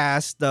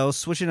podcast, though,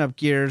 switching up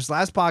gears.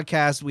 Last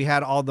podcast, we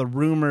had all the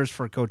rumors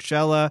for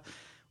Coachella.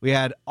 We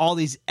had all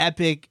these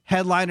epic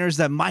headliners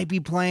that might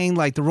be playing,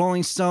 like the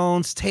Rolling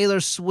Stones,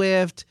 Taylor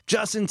Swift,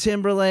 Justin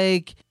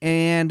Timberlake.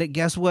 And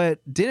guess what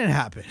didn't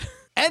happen?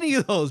 Any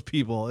of those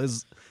people.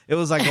 It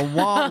was like a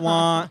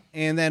wah-wah.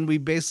 And then we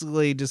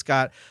basically just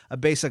got a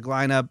basic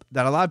lineup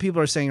that a lot of people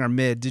are saying are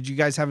mid. Did you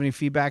guys have any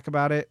feedback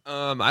about it?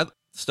 I'm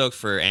stoked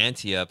for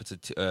Anti Up. It's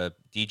a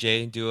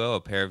DJ duo, a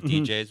pair of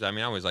DJs. I mean,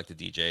 I always like the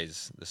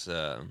DJs. This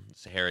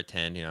Sahara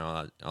 10,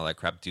 all that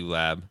crap,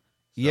 Doolab.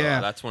 So,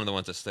 Yeah. that's one of the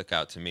ones that stuck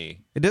out to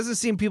me. It doesn't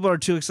seem people are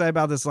too excited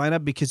about this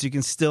lineup because you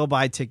can still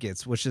buy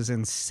tickets, which is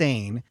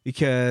insane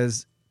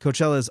because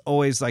Coachella is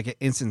always like an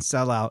instant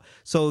sellout.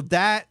 So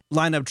that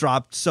lineup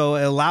dropped, so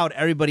it allowed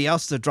everybody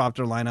else to drop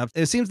their lineup.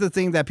 It seems the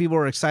thing that people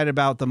were excited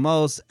about the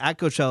most at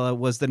Coachella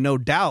was the No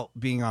Doubt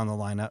being on the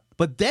lineup.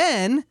 But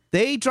then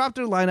they dropped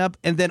their lineup,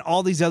 and then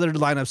all these other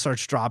lineups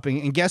starts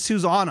dropping, and guess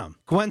who's on them?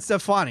 Gwen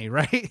Stefani,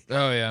 right?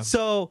 Oh, yeah.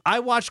 So I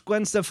watched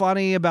Gwen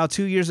Stefani about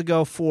 2 years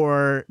ago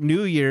for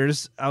New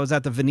Year's. I was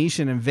at the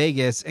Venetian in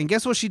Vegas, and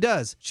guess what she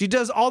does? She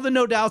does all the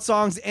No Doubt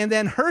songs and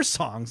then her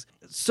songs.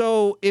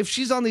 So if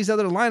she's on these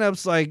other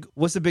lineups, like,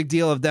 what's the big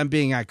deal of them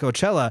being at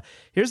Coachella?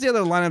 Here's the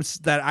other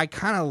lineups that I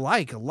kind of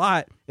like a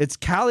lot. It's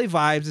Cali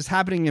Vibes. It's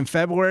happening in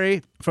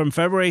February, from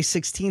February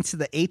 16th to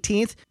the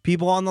 18th.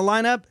 People on the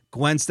lineup,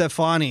 Gwen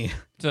Stefani,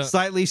 So-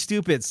 Slightly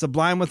Stupid,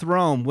 Sublime with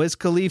Rome, Wiz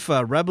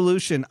Khalifa,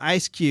 Revolution,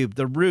 Ice Cube,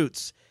 The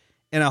Roots,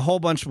 and a whole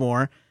bunch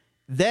more.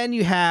 Then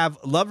you have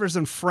Lovers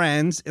and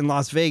Friends in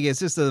Las Vegas.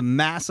 This is a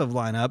massive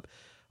lineup.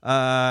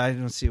 I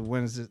don't see,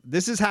 when is it?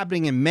 This is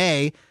happening in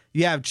May.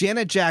 You have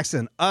Janet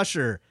Jackson,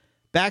 Usher,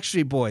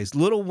 Backstreet Boys,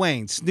 Lil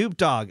Wayne, Snoop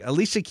Dogg,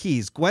 Alicia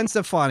Keys, Gwen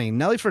Stefani,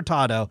 Nelly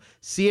Furtado,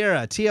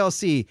 Sierra,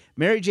 TLC,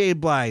 Mary J.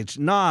 Blige,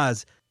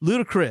 Nas,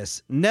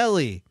 Ludacris,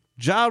 Nelly,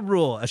 Ja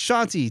Rule,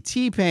 Ashanti,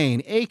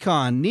 T-Pain,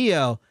 Akon,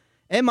 Neo,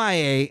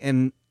 MIA,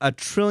 and a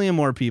trillion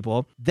more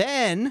people.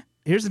 Then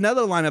here's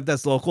another lineup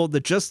that's local, the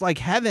Just Like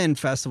Heaven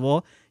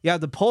Festival. You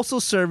have the Postal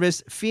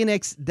Service,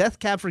 Phoenix, Death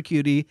Cab for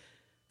Cutie,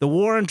 The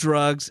War on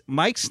Drugs,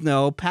 Mike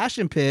Snow,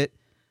 Passion Pit,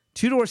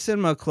 Two Door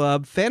Cinema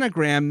Club,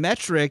 Phanogram,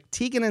 Metric,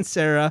 Tegan and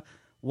Sarah,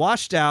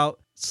 Washed Out,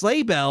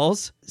 Sleigh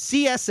Bells,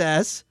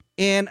 CSS,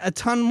 and a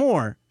ton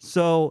more.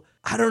 So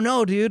I don't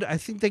know, dude. I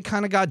think they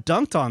kind of got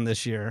dunked on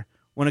this year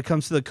when it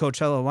comes to the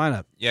Coachella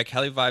lineup. Yeah,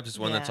 Cali Vibes is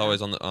one that's Yeah.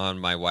 always on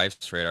my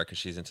wife's radar because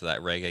she's into that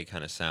reggae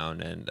kind of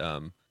sound.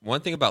 And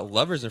one thing about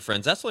Lovers and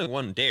Friends, that's only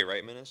one day,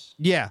 right, Menace?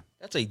 Yeah,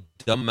 That's a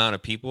dumb amount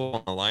of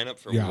people on the lineup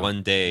for Yeah.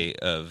 one day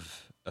of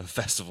a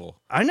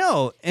festival. I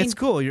know. It's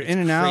cool. You're in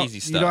and out. crazy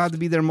You stuff. don't have to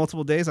be there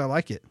multiple days. I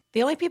like it.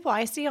 The only people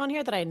I see on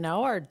here that I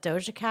know are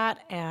Doja Cat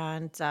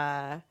and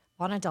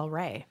Lana Del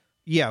Rey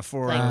Yeah,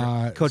 for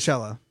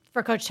Coachella.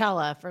 for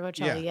Coachella.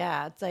 Yeah.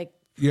 Yeah, it's like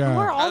Yeah, who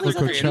are all for these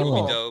other Creative will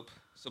people? be dope.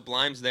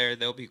 Sublime's there;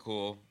 they'll be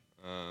cool.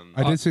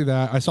 I did see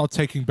that. I saw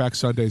Taking Back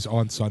Sundays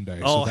on Sunday.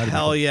 so Oh, that'd be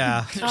hell cool.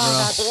 yeah. Oh,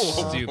 that's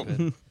cool.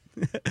 Stupid.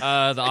 The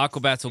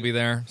Aquabats will be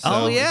there. So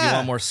Oh, if yeah. you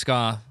want more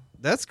ska.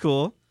 That's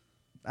cool.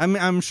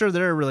 I'm sure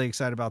they're really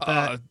excited about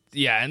that.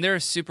 Yeah, and they're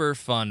a super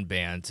fun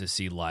band to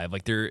see live.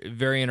 Like, they're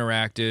very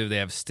interactive. They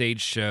have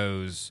stage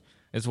shows.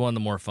 It's one of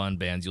the more fun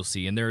bands you'll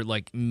see. And they're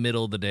like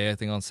middle of the day, I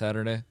think, on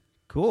Saturday.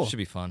 Cool. Should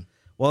be fun.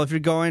 Well, if you're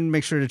going,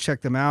 make sure to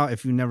check them out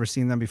if you've never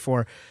seen them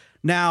before.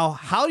 Now,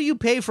 how do you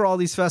pay for all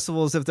these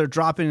festivals if they're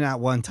dropping at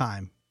one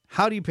time?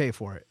 How do you pay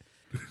for it?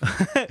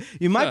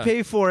 You might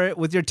pay for it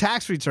with your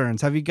tax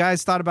returns. Have you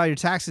guys thought about your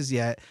taxes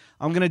yet?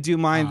 I'm going to do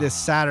mine this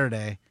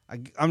Saturday.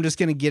 I'm just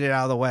going to get it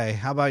out of the way.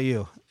 How about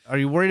you, Are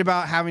you worried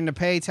about having to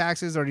pay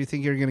taxes, or do you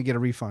think you're going to get a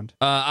refund?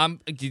 I'm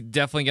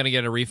definitely going to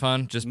get a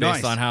refund just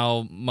based Nice. on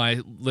how my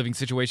living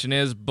situation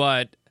is.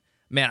 But,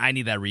 man, I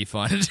need that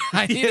refund.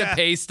 I need to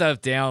pay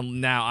stuff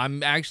down now.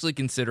 I'm actually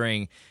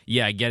considering,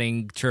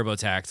 getting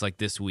TurboTax like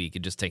this week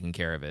and just taking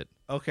care of it.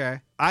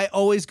 Okay. I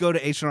always go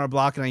to H&R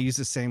Block, and I use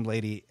the same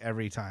lady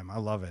every time. I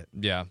love it.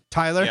 Yeah.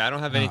 Tyler? Yeah, I don't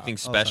have anything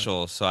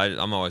special, so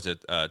I'm always a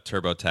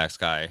TurboTax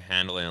guy.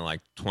 Handle it in like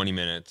 20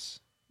 minutes.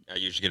 I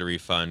usually get a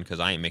refund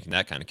because I ain't making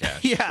that kind of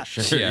cash. Yeah.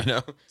 For sure, you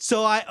know?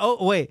 So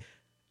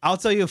I'll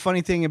tell you a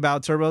funny thing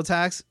about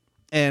TurboTax,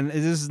 and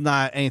this is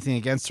not anything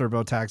against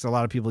TurboTax. A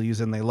lot of people use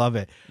it and they love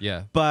it.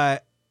 Yeah.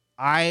 But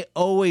I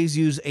always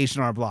use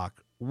H&R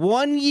Block.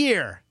 1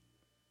 year,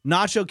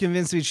 Nacho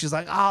convinced me. She's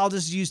like, I'll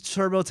just use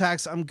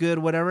TurboTax. I'm good,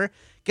 whatever.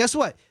 Guess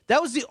what?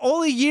 That was the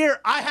only year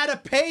I had to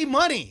pay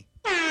money.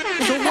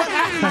 So what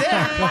happened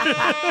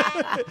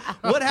there?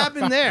 What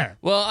happened there?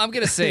 Well, I'm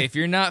going to say, if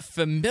you're not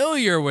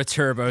familiar with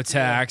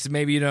TurboTax,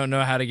 maybe you don't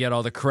know how to get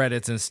all the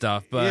credits and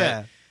stuff.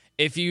 But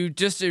if you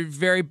just are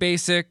very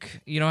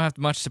basic, you don't have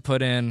much to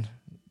put in,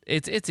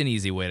 it's an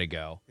easy way to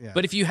go. Yeah.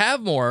 But if you have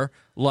more,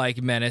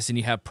 like Menace, and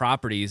you have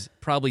properties,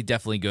 probably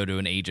definitely go to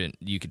an agent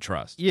you could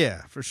trust.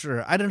 Yeah, for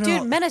sure. I don't know.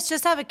 Dude, Menace,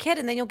 just have a kid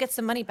and then you'll get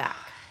some money back.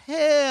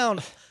 Hell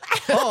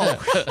no.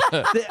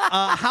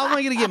 How am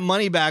I going to get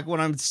money back when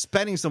I'm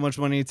spending so much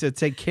money to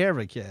take care of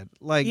a kid?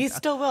 Like, you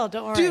still will,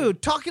 don't worry. Dude,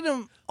 talking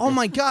to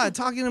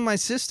my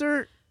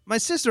sister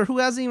who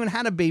hasn't even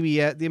had a baby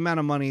yet, the amount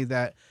of money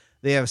that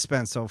they have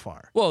spent so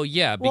far. Well,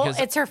 yeah, because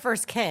it's her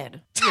first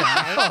kid.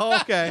 Oh,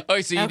 okay. Oh,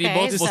 so you need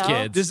multiple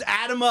kids. Just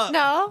add them up.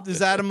 No.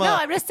 Just add them No,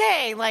 up. I'm just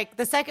saying, like,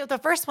 the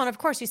first one, of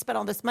course, you spent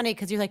all this money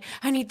because you're like,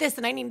 I need this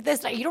and I need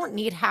this. You don't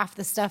need half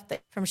the stuff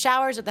from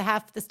showers or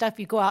half the stuff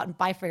you go out and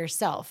buy for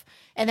yourself.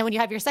 And then when you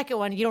have your second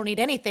one, you don't need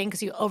anything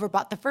because you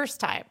overbought the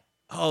first time.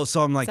 Oh,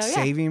 so I'm like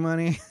saving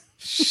money?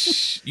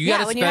 You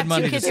got to spend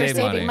money to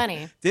save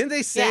money. Didn't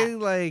they say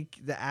like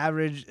the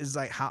average is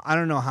like I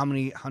don't know how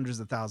many hundreds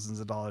of thousands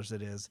of dollars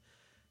it is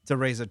to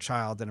raise a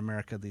child in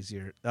America these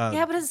years.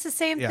 Yeah, but it's the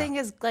same thing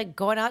as like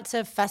going out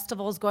to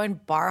festivals, going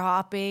bar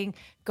hopping,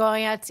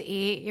 going out to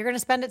eat. You're going to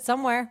spend it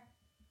somewhere.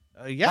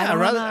 I'd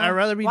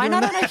rather be why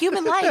doing not that. on a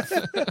human life?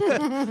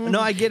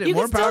 No, I get it. You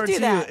More can still power do to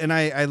that. you. And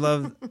I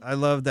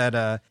love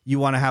that you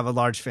want to have a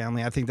large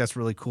family. I think that's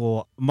really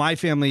cool. My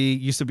family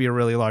used to be a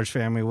really large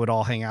family. Would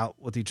all hang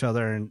out with each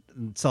other and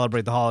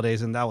celebrate the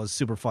holidays, and that was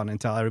super fun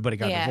until everybody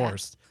got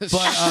divorced. But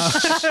I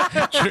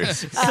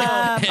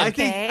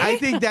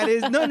think that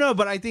is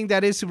but I think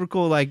that is super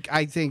cool. Like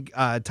I think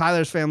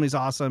Tyler's family is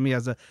awesome. He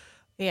has a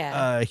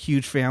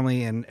huge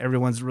family, and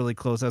everyone's really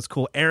close. That's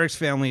cool. Eric's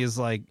family is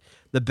like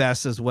the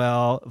best as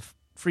well.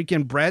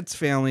 Freaking Brett's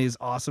family is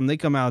awesome. They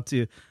come out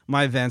to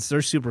my events.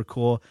 They're super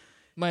cool.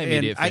 My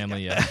immediate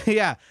family,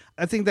 yeah.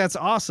 I think that's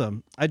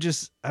awesome. I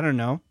don't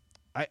know.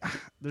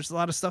 There's a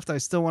lot of stuff that I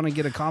still want to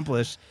get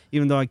accomplished,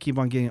 even though I keep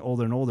on getting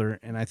older and older.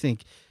 And I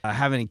think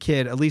having a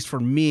kid, at least for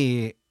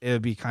me, it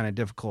would be kind of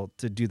difficult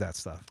to do that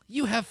stuff.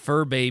 You have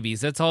fur babies.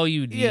 That's all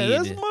you need. Yeah,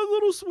 that's my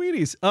little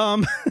sweeties.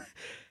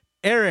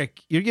 Eric,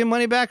 you're getting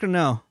money back or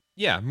no?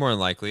 Yeah, more than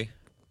likely.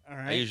 All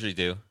right. I usually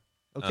do.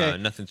 Okay.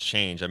 Nothing's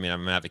changed. I mean,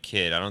 I'm going to have a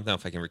kid. I don't know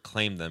if I can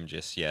reclaim them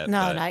just yet.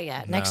 No, but not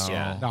yet. Next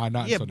year. No,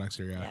 not until next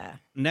year, Yeah.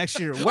 Next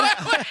year. What?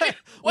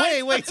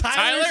 Wait.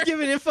 Tyler's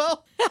giving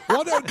info?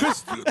 Well, no,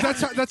 because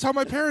that's how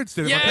my parents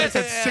did it. My parents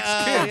had 6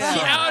 kids.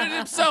 He outed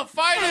himself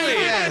finally.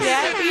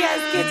 Yeah, he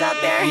has kids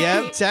out there.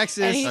 Yep,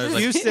 Texas, And he's I was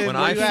like, Houston. when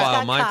where I you at?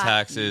 file my Got caught.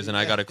 taxes and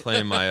I got to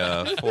claim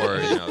my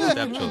 4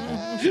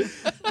 stepchildren.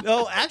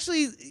 No,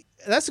 actually,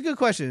 that's a good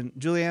question,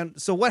 Julianne.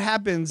 So what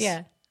happens?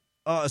 Yeah.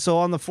 So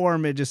on the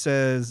form it just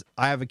says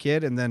I have a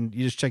kid, and then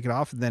you just check it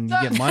off, and then you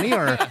get money,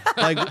 or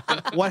like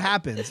what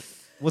happens?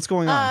 What's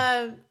going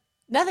on?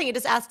 Nothing. It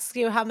just asks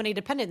you how many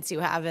dependents you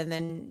have, and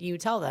then you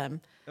tell them.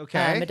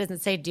 Okay. It doesn't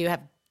say, do you have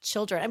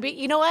children? I mean,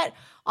 you know what?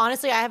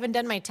 Honestly, I haven't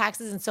done my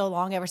taxes in so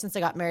long, ever since I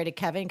got married to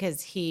Kevin,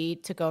 because he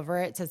took over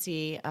it since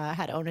he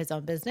had owned his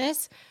own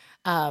business.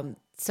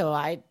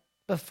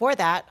 Before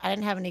that, I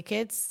didn't have any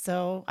kids,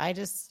 so I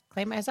just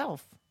claim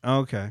myself.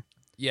 Okay.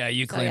 Yeah,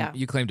 you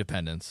claim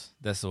dependence.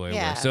 That's the way it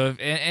Yeah. works. So if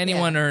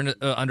anyone are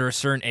under a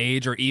certain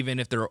age, or even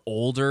if they're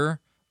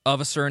older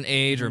of a certain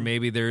age, or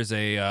maybe there's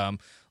a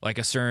like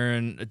a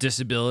certain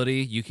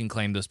disability, you can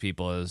claim those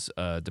people as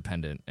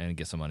dependent and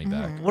get some money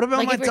back. What about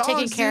Like my if you're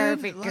taking dogs, care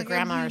dude? of your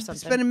grandma I'm or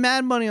something. Spending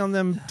mad money on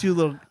them 2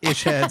 little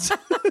ish heads.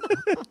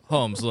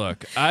 Holmes,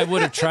 look, I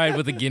would have tried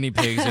with the guinea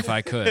pigs if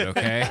I could,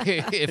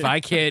 okay? If I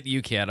can't,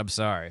 you can't. I'm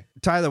sorry.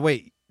 Tyler,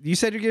 wait. You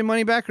said you're getting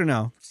money back or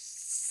no?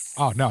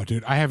 Oh no,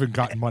 dude! I haven't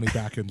gotten money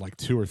back in like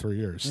 2 or 3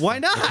 years. Why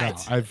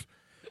not?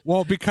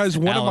 No, because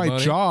one of my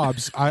Alimony?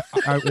 jobs, I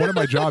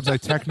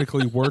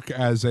technically work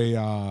as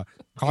a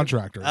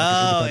contractor. like an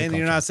Oh, independent and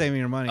you're not contractor. saving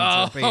your money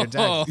to pay your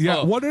taxes.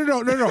 Yeah, well,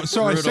 no.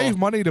 So I Brutal. save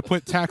money to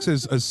put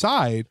taxes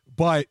aside,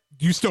 but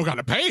you still got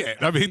to pay it.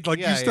 I mean, like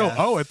Yeah, you still yeah.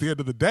 owe at the end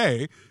of the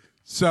day.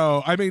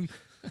 So I mean,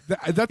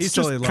 that's He's just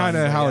totally kind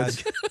lying, of how yeah.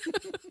 it's.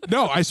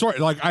 No, I swear,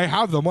 like I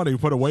have the money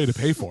put away to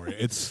pay for it.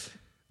 It's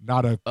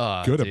not a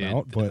good dude.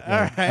 amount, but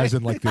right. as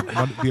in like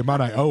the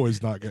amount I owe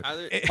is not good.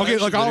 Okay,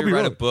 like I'll be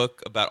write real. a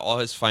book about all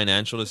his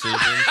financial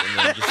decisions and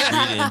then just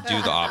read it and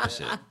do the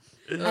opposite.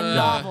 A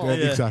novel.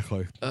 Yeah,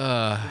 exactly. Go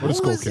to What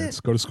school, was kids.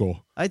 it? Go to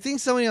school. I think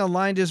somebody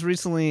online just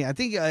recently, I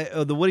think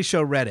the Woody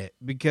Show Reddit,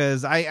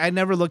 because I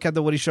never look at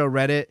the Woody Show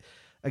Reddit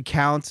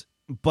account,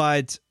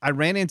 but I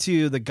ran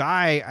into the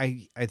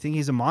guy. I think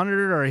he's a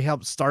monitor or he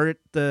helped start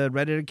the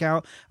Reddit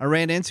account. I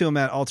ran into him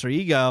at Alter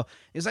Ego.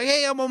 He's like,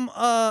 hey, I'm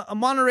a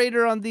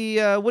moderator on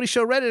the Woody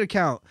Show Reddit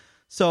account.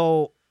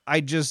 So I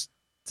just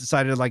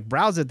decided to like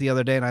browse it the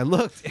other day and I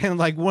looked and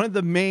like one of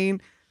the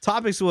main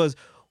topics was,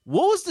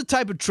 what was the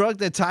type of truck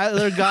that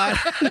Tyler got?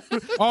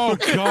 Oh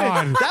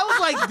God. That was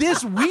like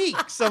this week.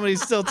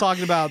 Somebody's still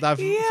talking about that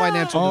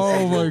financial Oh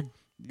decision.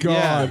 my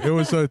God. It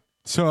was a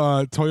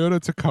Toyota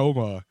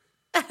Tacoma.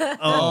 Oh,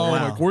 wow.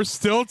 Like we're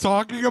still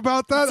talking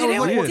about that? That was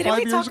like, what, Didn't 5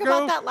 we years talk ago?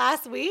 about that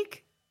last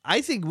week?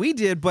 I think we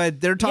did, but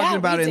they're talking Yeah,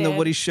 about we it in the did.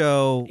 Woody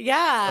Show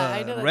Yeah,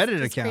 I know.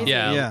 Reddit account.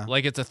 Yeah,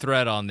 like it's a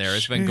thread on there.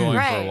 It's been going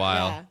for a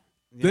while. Yeah.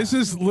 This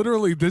is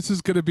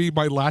going to be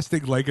my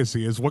lasting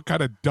legacy is what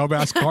kind of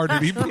dumbass car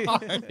did he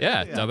buy?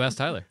 Yeah, dumbass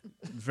Tyler.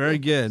 Very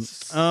good.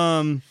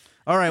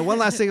 All right, one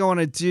last thing I want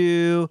to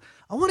do.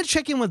 I want to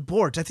check in with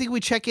Bort. I think we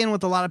check in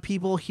with a lot of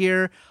people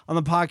here on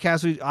the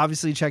podcast. We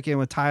obviously check in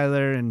with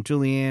Tyler and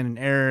Julianne and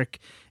Eric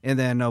and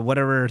then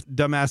whatever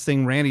dumbass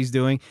thing Randy's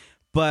doing.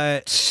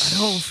 But I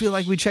don't feel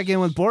like we check in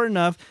with Bort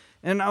enough.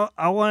 And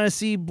I want to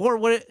see,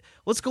 Bort,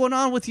 what's going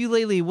on with you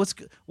lately?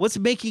 What's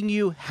making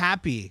you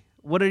happy?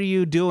 What are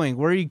you doing?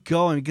 Where are you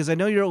going? Because I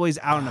know you're always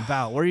out and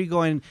about. Where are you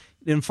going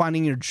and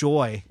finding your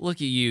joy? Look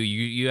at you.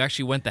 You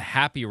actually went the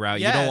happy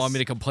route. Yes. You don't want me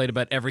to complain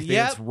about everything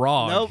Yep. that's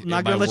wrong. Nope, in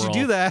not my going to let you do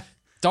world. that.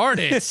 Darn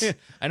it.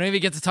 I don't even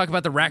get to talk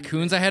about the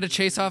raccoons I had to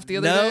chase off the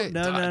other day.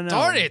 No.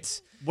 Darn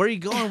it. Where are you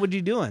going? What are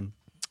you doing?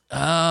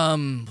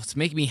 What's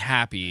making me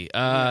happy?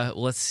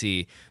 Let's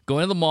see.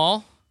 Going to the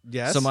mall.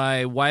 Yes. So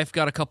my wife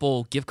got a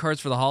couple gift cards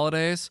for the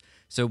holidays.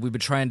 So we've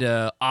been trying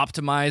to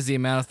optimize the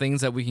amount of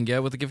things that we can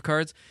get with the gift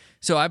cards.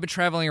 So I've been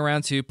traveling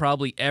around to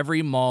probably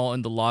every mall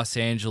in the Los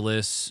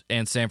Angeles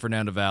and San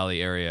Fernando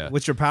Valley area.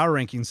 What's your power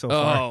ranking so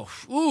far?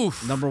 Oh,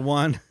 oof. Number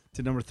 1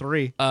 to number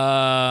 3.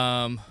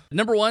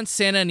 Number 1,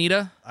 Santa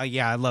Anita.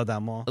 Yeah, I love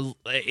that mall.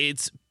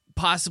 It's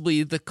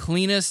possibly the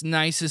cleanest,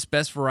 nicest,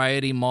 best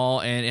variety mall,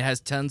 and it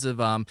has tons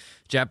of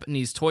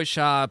Japanese toy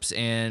shops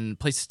and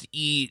places to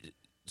eat.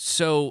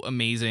 So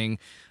amazing.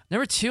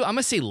 Number 2, I'm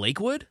gonna say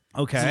Lakewood.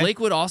 Okay. 'Cause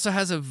Lakewood also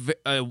has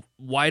a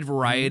wide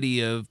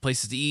variety of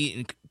places to eat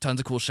and tons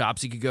of cool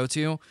shops you could go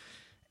to.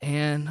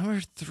 And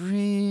number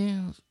 3,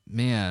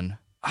 man,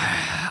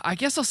 I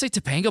guess I'll say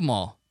Topanga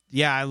Mall.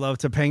 Yeah, I love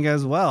Topanga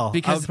as well. I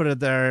Because- would put it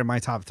there in my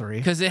top 3.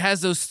 Because it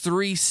has those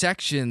 3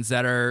 sections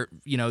that are,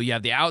 you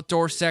have the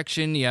outdoor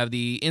section, you have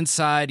the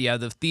inside, you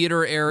have the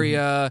theater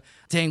area.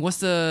 Dang, what's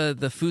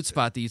the food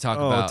spot that you talk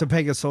Oh, about?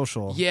 Topanga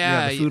Social.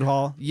 Yeah, the food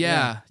hall.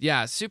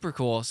 Yeah, super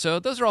cool. So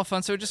those are all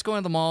fun. So just going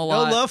to the mall a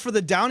No lot. love for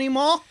the Downey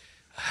Mall?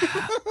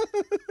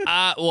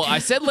 Well, I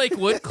said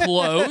Lakewood,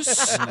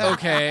 close.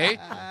 Okay.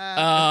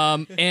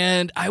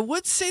 And I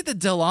would say the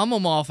Del Amo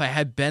Mall if I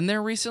had been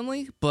there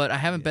recently, but I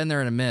haven't been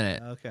there in a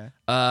minute. Okay.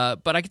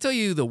 But I can tell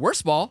you the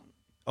worst mall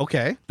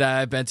Okay. that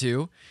I've been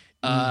to.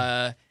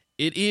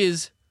 It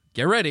is,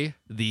 get ready,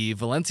 the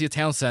Valencia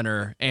Town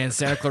Center and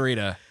Santa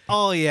Clarita.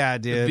 Oh, yeah,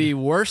 dude. The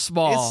worst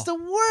mall. It's the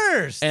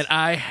worst.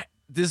 And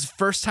this is the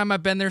first time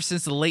I've been there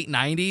since the late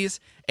 90s,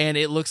 and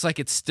it looks like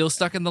it's still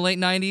stuck in the late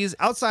 90s.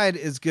 Outside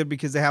is good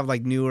because they have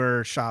like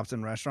newer shops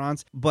and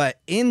restaurants, but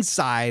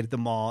inside the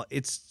mall,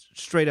 it's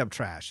straight up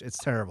trash. It's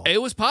terrible.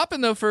 It was popping,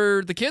 though,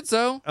 for the kids,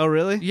 though. Oh,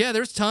 really? Yeah,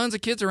 there's tons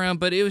of kids around,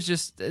 but it was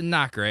just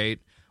not great.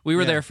 We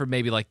were there for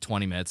maybe like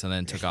 20 minutes and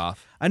then took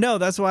off. I know.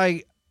 That's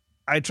why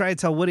I try to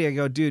tell Woody, I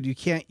go, dude, you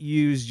can't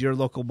use your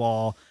local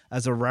mall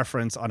as a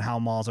reference on how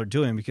malls are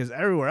doing because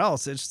everywhere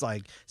else, it's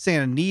like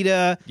Santa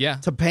Anita, Yeah.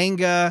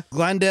 Topanga,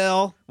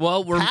 Glendale.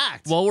 Well,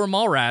 Packed. we're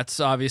mall rats.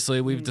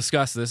 Obviously, we've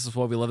discussed this. This is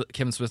why we love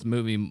Kevin Smith's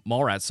movie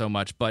Mallrats so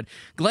much. But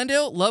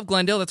Glendale, love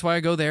Glendale. That's why I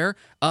go there.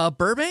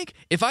 Burbank.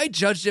 If I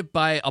judged it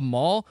by a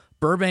mall,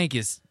 Burbank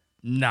is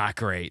not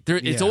great.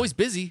 It's Yeah. always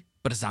busy,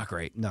 but it's not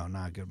great. No,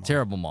 not a good mall.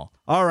 Terrible mall.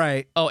 All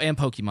right. Oh, and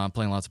Pokemon.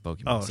 Playing lots of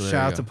Pokemon. Oh, So there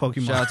shout you out to go.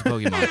 Pokemon. Shout out to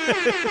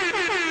Pokemon.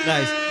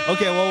 Nice.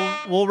 Okay, well,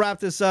 we'll wrap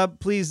this up.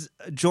 Please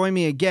join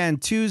me again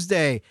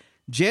Tuesday,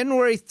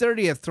 January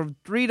 30th from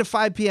 3 to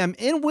 5 p.m.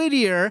 in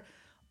Whittier.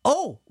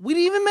 Oh, we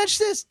didn't even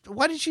mention this.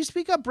 Why did you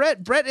speak up,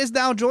 Brett? Brett is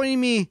now joining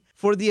me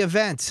for the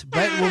event.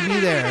 Brett will be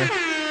there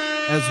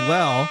as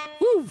well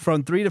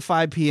from 3 to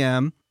 5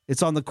 p.m.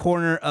 It's on the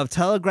corner of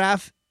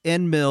Telegraph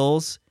and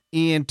Mills.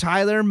 And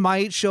Tyler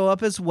might show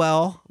up as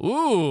well.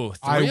 Ooh,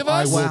 I three of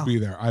us? will Wow. be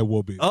there. I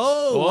will be there.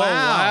 Oh, Oh, wow.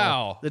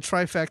 wow. The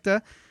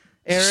trifecta.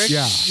 Eric,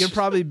 Yeah. you're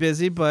probably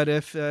busy, but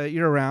if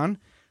you're around,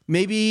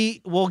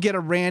 Maybe we'll get a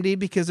Randy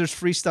because there's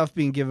free stuff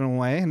being given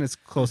away and it's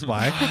close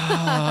by.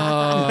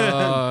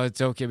 Oh,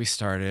 don't get me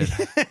started.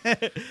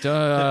 All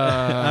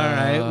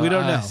right, we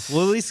don't know.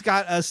 Well, at least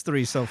got us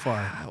 3 so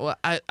far. Well,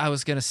 I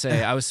was going to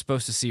say, I was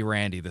supposed to see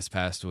Randy this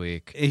past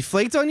week. He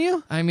flaked on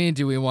you? I mean,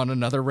 do we want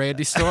another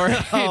Randy story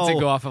to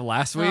go off of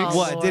last week? Oh,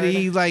 What? Lord. Did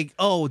he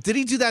did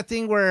he do that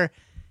thing where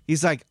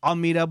he's like, I'll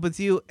meet up with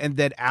you, and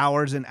then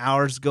hours and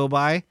hours go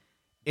by?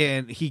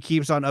 And he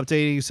keeps on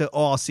updating you, so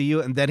I'll see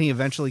you, and then he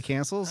eventually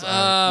cancels?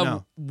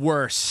 No.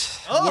 Worse.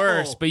 Oh.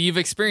 Worse. But you've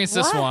experienced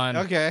this What? one.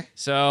 Okay.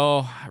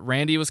 So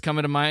Randy was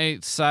coming to my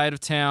side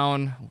of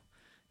town.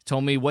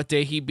 Told me what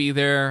day he'd be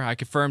there. I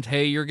confirmed,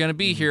 hey, you're going to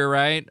be here,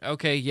 right?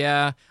 Okay,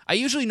 yeah. I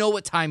usually know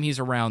what time he's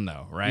around,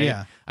 though, right?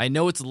 Yeah. I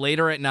know it's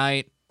later at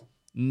night.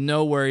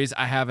 No worries.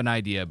 I have an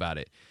idea about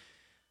it.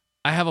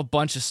 I have a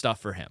bunch of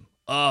stuff for him.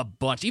 A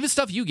bunch. Even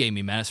stuff you gave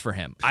me, Menace, for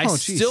him. I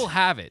geez. still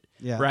have it,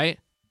 Yeah. right?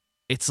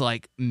 It's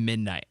like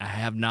midnight. I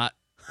have not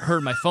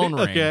heard my phone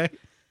ring. Okay.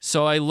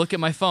 So I look at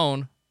my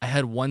phone. I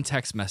had one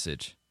text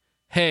message.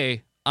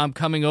 Hey, I'm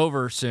coming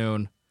over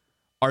soon.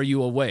 Are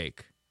you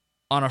awake?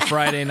 On a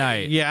Friday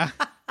night. Yeah.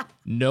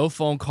 No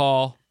phone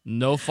call.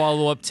 No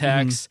follow-up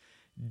text.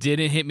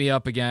 Didn't hit me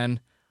up again.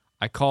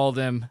 I called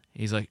him.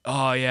 He's like,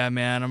 oh, yeah,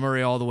 man. I'm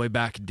already all the way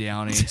back in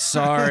Downey.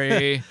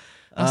 Sorry.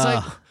 I was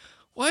like,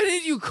 why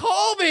didn't you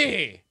call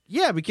me?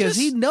 Yeah, because Just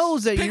he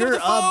knows that Pick you're up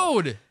the up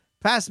phone.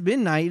 past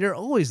midnight. You're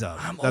always up.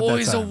 I'm at that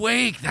always time.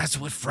 awake. That's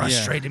what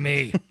frustrated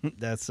me.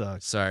 That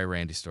sucks. Sorry,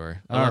 Randy story.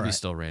 I All love you right.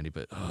 still, Randy,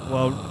 but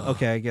Well,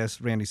 okay, I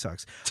guess Randy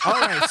sucks. All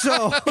right,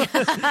 so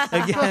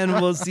again,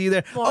 we'll see you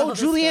there. Moral Oh, of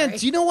the Julianne, story.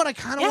 do you know what I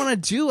kind of want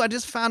to do? I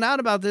just found out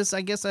about this.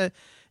 I guess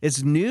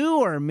it's new,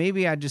 or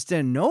maybe I just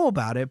didn't know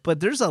about it. But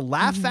there's a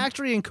Laugh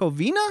Factory in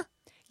Covina,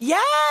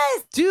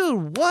 Yes.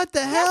 dude. What the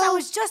Yes, I hell?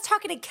 was just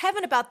talking to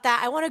Kevin about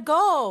that. I want to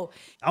go.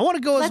 I want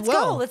to go Let's as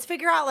well. go. Let's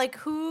figure out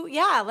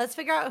let's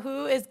figure out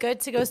who is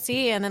good to go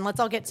see, and then let's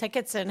all get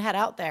tickets and head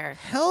out there.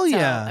 Hell So,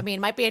 yeah. I mean,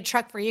 it might be a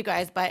trek for you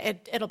guys, but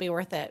it'll be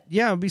worth it.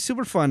 Yeah, it'd be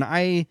super fun.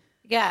 I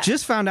Yeah.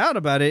 just found out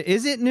about it.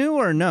 Is it new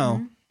or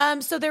no?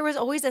 So there was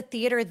always a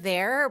theater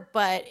there,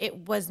 but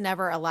it was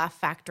never a Laugh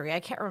Factory. I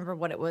can't remember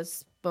what it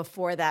was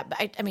before that,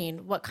 but I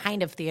mean, what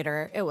kind of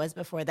theater it was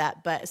before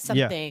that, but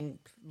something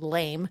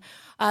lame.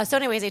 So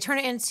anyways, they turned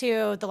it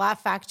into the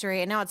Laugh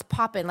Factory, and now it's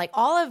popping. Like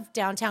all of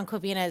downtown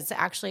Covina is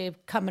actually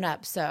coming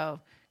up, so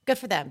good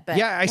for them. But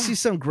Yeah, I see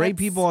some great let's-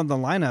 people on the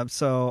lineup,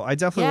 so I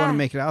definitely want to Yeah.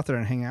 make it out there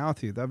and hang out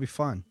with you. That'd be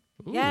fun.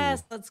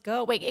 Yes, let's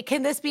go. Wait,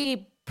 can this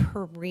be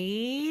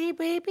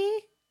pre-baby?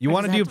 You Or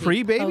want to does it do have be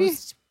pre-baby?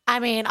 post? I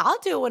mean, I'll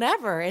do it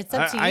whenever. It's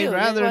up to you. I'd You're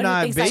rather the one who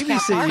not thinks I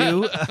can't party.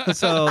 babysit you,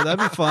 so that'd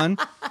be fun.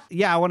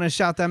 Yeah, I want to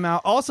shout them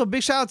out. Also,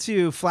 big shout out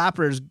to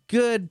Flappers.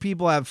 Good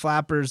people at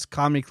Flappers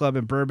Comedy Club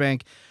in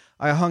Burbank.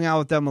 I hung out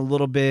with them a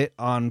little bit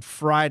on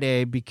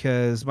Friday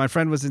because my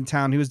friend was in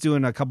town. He was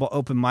doing a couple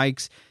open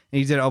mics, and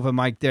he did an open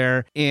mic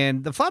there.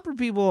 And the Flapper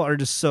people are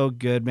just so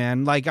good,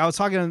 man. Like, I was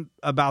talking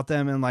about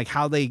them and like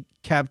how they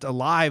kept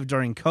alive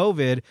during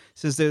COVID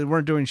since they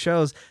weren't doing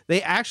shows.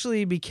 They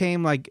actually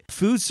became like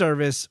food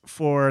service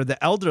for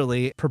the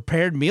elderly,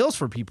 prepared meals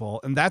for people,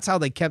 and that's how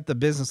they kept the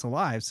business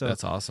alive. So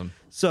that's awesome.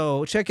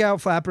 so check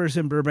out Flappers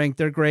in Burbank.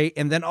 They're great.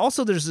 And then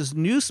also there's this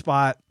new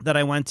spot that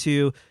I went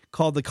to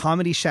called the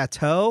Comedy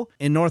Chateau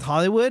in North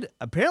Hollywood.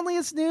 Apparently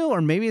it's new,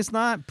 or maybe it's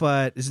not,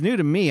 but it's new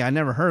to me. I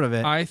never heard of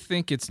it. I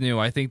think it's new.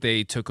 I think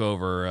they took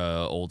over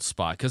old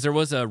spot because there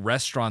was a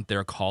restaurant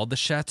there called the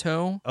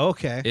Chateau.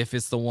 Okay. If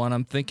it's the one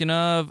I'm thinking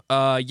of,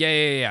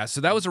 yeah.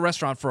 So that was a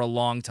restaurant for a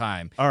long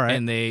time. All right.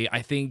 And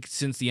I think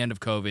since the end of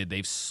COVID,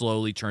 they've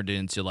slowly turned it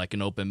into like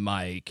an open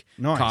mic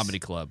Nice. comedy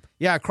club.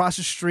 Yeah, across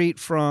the street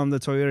from the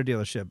Toyota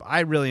dealership.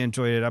 I really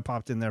enjoyed it. I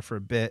popped in there for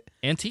a bit.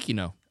 And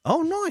Tikino.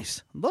 Oh,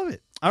 nice. Love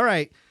it. All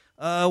right.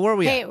 Where are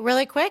we Hey, at?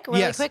 really quick.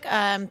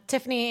 Tiffany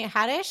Tiffany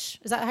Haddish.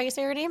 Is that how you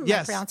say her name? Am I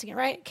Yes. pronouncing it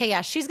right? Okay,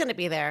 yeah, she's going to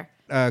be there.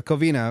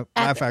 Covina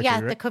Laugh Factory, Yeah,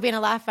 right? the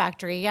Covina Laugh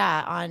Factory,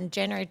 yeah, on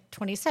January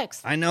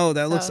 26th. I know.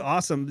 That looks So-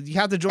 awesome. You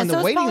have to join And the so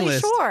is waiting Pauly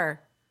list. Shore.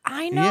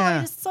 I know. Yeah.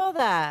 I just saw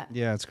that.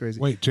 Yeah, it's crazy.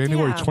 Wait,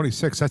 January Damn.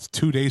 26th, that's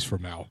 2 days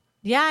from now.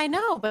 Yeah, I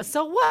know. But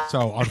so what? So,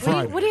 on What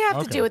Friday. do you have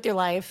to Okay. do with your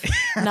life?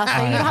 Nothing.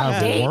 I You don't have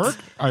have dates. work.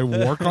 I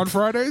work on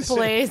Fridays.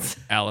 Please.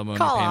 Alimony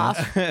Call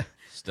payments.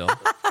 Still.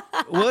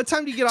 What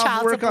time do you get off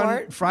Child work on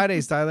support.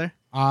 Fridays, Tyler?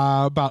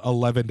 About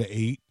 11 to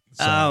 8.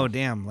 So. Oh,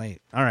 damn,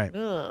 late. All right.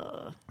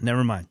 Ugh.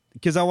 Never mind.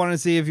 Because I want to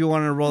see if you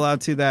want to roll out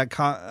to that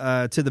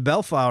to the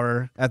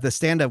Bellflower at the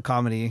stand-up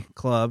comedy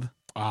club.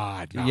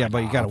 No, Yeah, but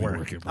you got to I'll be work.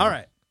 working, All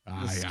right.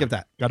 yeah. Skip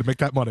that. Got to make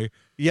that money.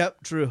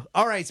 Yep, true.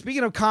 All right,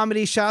 speaking of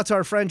comedy, shout out to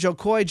our friend Joe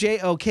Coy,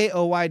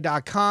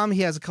 JOKOY.com.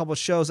 He has a couple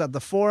shows at the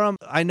Forum.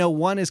 I know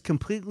one is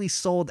completely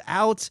sold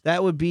out.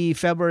 That would be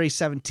February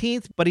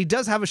 17th, but he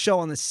does have a show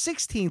on the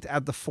 16th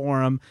at the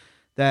Forum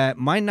that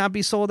might not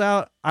be sold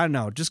out. I don't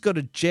know. Just go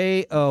to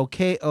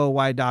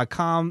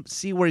JOKOY.com,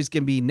 see where he's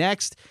going to be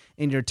next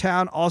in your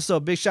town. Also,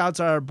 big shout out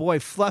to our boy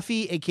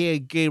Fluffy, aka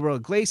Gabriel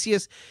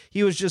Iglesias.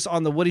 He was just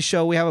on the Woody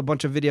Show. We have a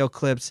bunch of video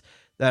clips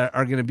that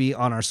are going to be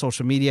on our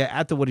social media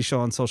at The Woody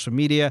Show on social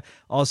media.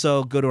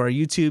 Also, go to our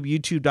YouTube,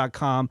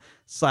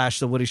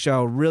 youtube.com/The Woody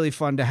Show. Really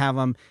fun to have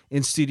him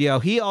in studio.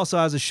 He also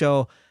has a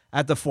show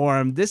at the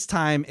Forum. This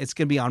time, it's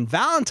going to be on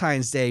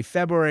Valentine's Day,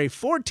 February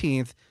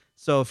 14th.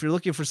 So if you're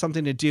looking for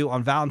something to do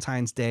on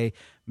Valentine's Day,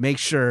 make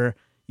sure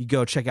you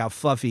go check out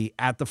Fluffy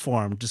at the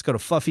Forum. Just go to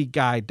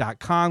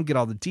fluffyguy.com, get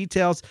all the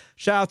details.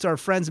 Shout out to our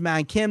friends Matt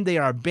and Kim. They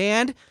are a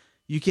band.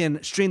 You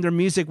can stream their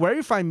music wherever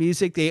you find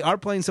music. They are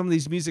playing some of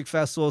these music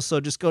festivals,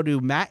 so just go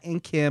to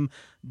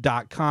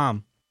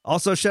mattandkim.com.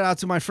 Also, shout out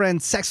to my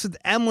friend Sex with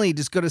Emily.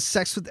 Just go to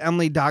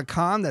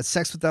sexwithemily.com. That's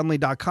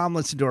sexwithemily.com.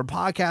 Listen to her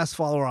podcast.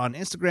 Follow her on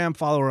Instagram.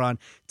 Follow her on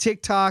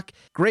TikTok.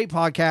 Great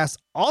podcast.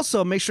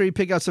 Also, make sure you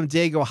pick up some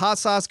Diego hot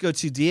sauce. Go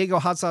to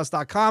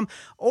diegohotsauce.com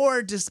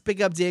or just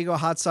pick up Diego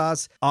hot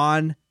sauce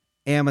on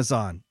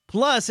Amazon.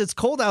 Plus, it's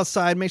cold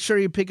outside. Make sure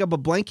you pick up a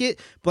blanket.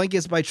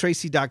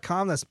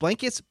 Blanketsbytracy.com. That's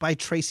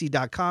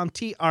blanketsbytracy.com.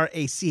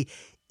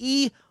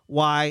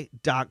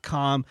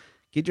 TRACEY.com.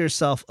 Get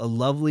yourself a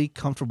lovely,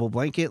 comfortable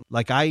blanket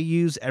like I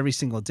use every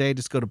single day.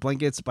 Just go to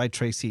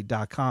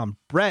blanketsbytracy.com.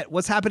 Brett,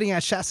 what's happening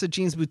at Shasta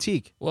Jeans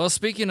Boutique? Well,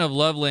 speaking of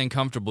lovely and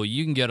comfortable,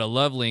 you can get a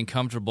lovely and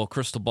comfortable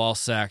crystal ball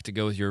sack to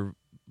go with your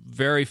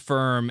very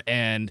firm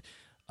and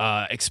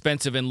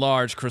expensive and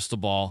large crystal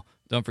ball.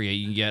 Don't forget,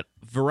 you can get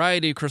a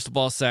variety of crystal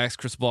ball sacks,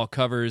 crystal ball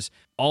covers,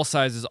 all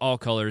sizes, all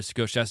colors.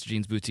 Go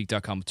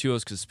ShastaJeansBoutique.com with 2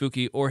 O's because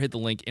spooky, or hit the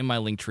link in my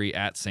link tree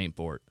at St.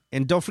 Bort.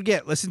 And don't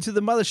forget, listen to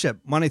The Mothership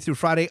Monday through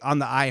Friday on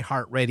the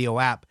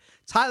iHeartRadio app.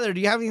 Tyler,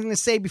 do you have anything to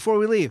say before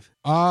we leave?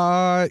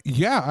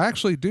 Yeah, I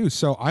actually do.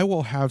 So I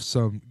will have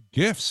some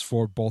gifts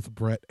for both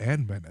Brett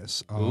and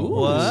Menace.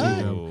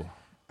 What?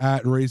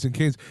 At Raising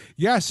Cane's.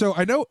 Yeah, so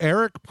I know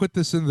Eric put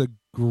this in the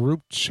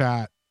group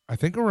chat, I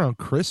think around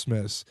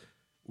Christmas.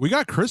 We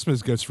got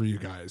Christmas gifts for you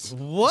guys.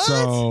 What?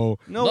 So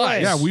no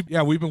way.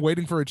 Yeah, we've been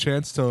waiting for a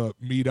chance to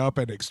meet up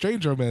and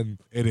exchange them, and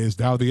it is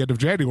now the end of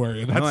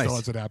January, and that still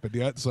hasn't happened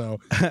yet. So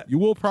you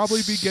will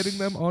probably be getting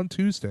them on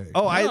Tuesday.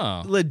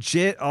 I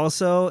legit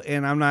also,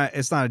 and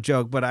it's not a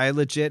joke, but I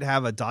legit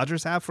have a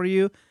Dodgers hat for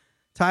you,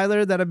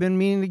 Tyler, that I've been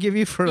meaning to give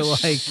you for like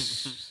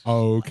 6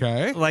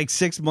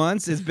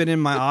 months. It's been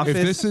in my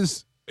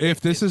office.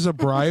 If this is a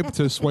bribe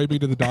to sway me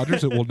to the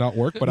Dodgers, it will not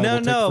work. But I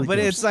will take free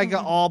gifts. It's like an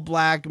all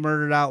black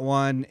murdered out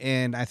one,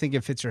 and I think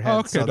it fits your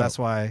head. That's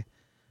why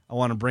I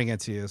want to bring it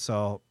to you.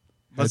 So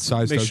let's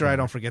make sure I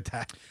don't forget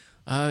that.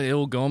 It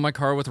will go in my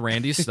car with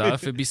Randy's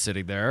stuff. It'd be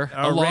sitting there.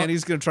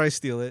 Randy's gonna try to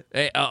steal it,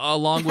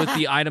 along with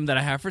the item that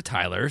I have for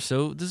Tyler.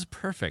 So this is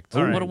perfect.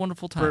 Right. What a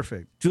wonderful time.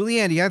 Perfect.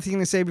 Julianne, do you have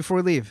anything to say before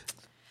we leave?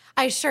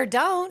 I sure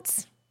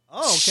don't.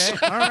 Oh, okay.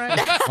 All right.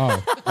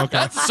 Okay.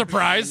 That's a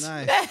surprise.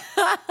 Nice.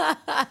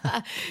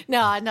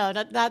 No,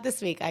 not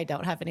this week. I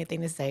don't have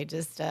anything to say.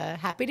 Just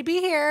happy to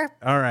be here.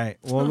 All right.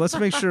 Well, let's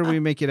make sure we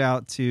make it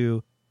out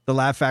to the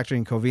Laugh Factory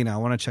in Covina. I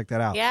want to check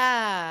that out.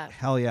 Yeah.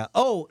 Hell yeah.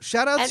 Oh,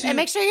 shout out to... And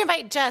make sure you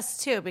invite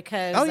Jess, too,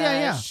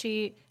 because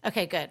she...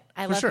 Okay, good.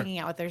 I love hanging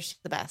out with her. She's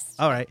the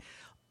best. All right.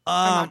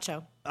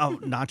 Nacho. Oh,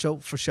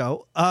 Nacho, for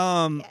sure.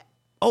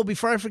 Oh,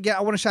 before I forget,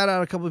 I want to shout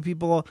out a couple of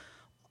people.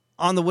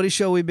 On the Woody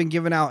Show, we've been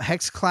giving out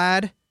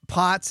Hexclad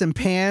pots and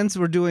pans.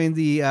 We're doing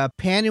the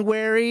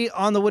Panuary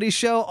on the Woody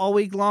Show all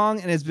week long,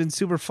 and it's been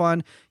super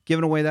fun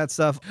giving away that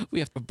stuff. We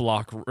have to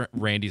block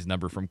Randy's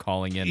number from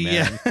calling in,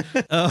 man.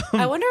 Yeah.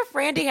 I wonder if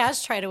Randy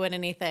has tried to win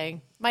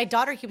anything. My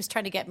daughter keeps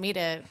trying to get me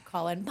to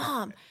call in.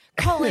 Mom,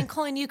 call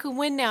in, you can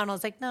win now. And I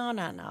was like, no, I'm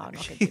not going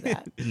to do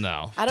that.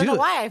 No. I don't know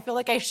why. I feel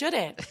like I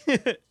shouldn't.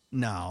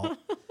 No.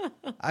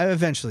 I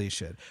eventually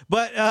should.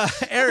 But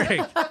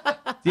Eric,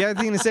 do you have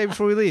anything to say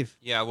before we leave?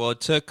 Yeah, well, it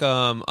took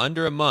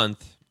under a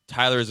month.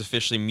 Tyler is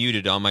officially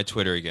muted on my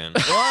Twitter again.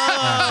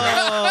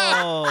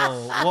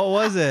 Whoa! What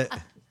was it?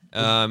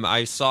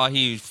 I saw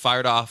he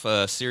fired off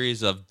a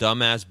series of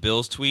dumbass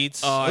Bills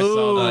tweets I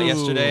saw that.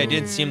 yesterday. I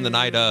didn't see him the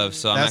night of,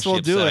 so I'm actually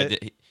upset.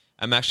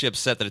 I'm actually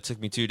upset that it took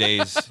me 2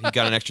 days. He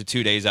got an extra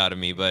 2 days out of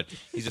me, but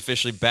he's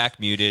officially back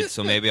muted,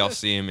 so maybe I'll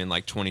see him in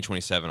like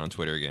 2027 on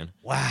Twitter again.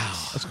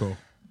 Wow. That's cool.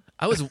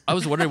 I was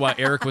wondering why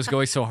Eric was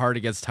going so hard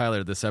against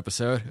Tyler this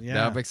episode. Yeah.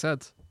 That makes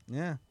sense.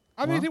 Yeah.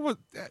 I mean, it was...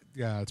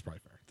 Yeah, that's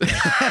probably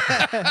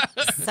fair.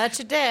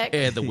 Such a dick.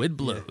 And the wind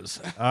blows.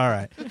 All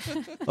right.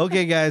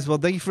 Okay, guys. Well,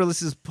 thank you for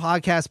listening to this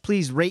podcast.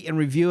 Please rate and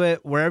review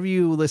it wherever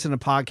you listen to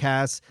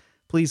podcasts.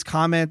 Please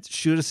comment,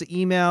 shoot us an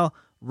email,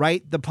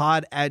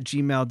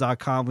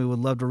 writethepod@gmail.com. We would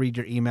love to read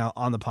your email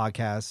on the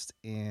podcast,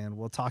 and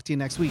we'll talk to you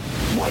next week.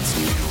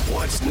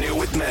 What's new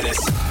with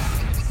Menace?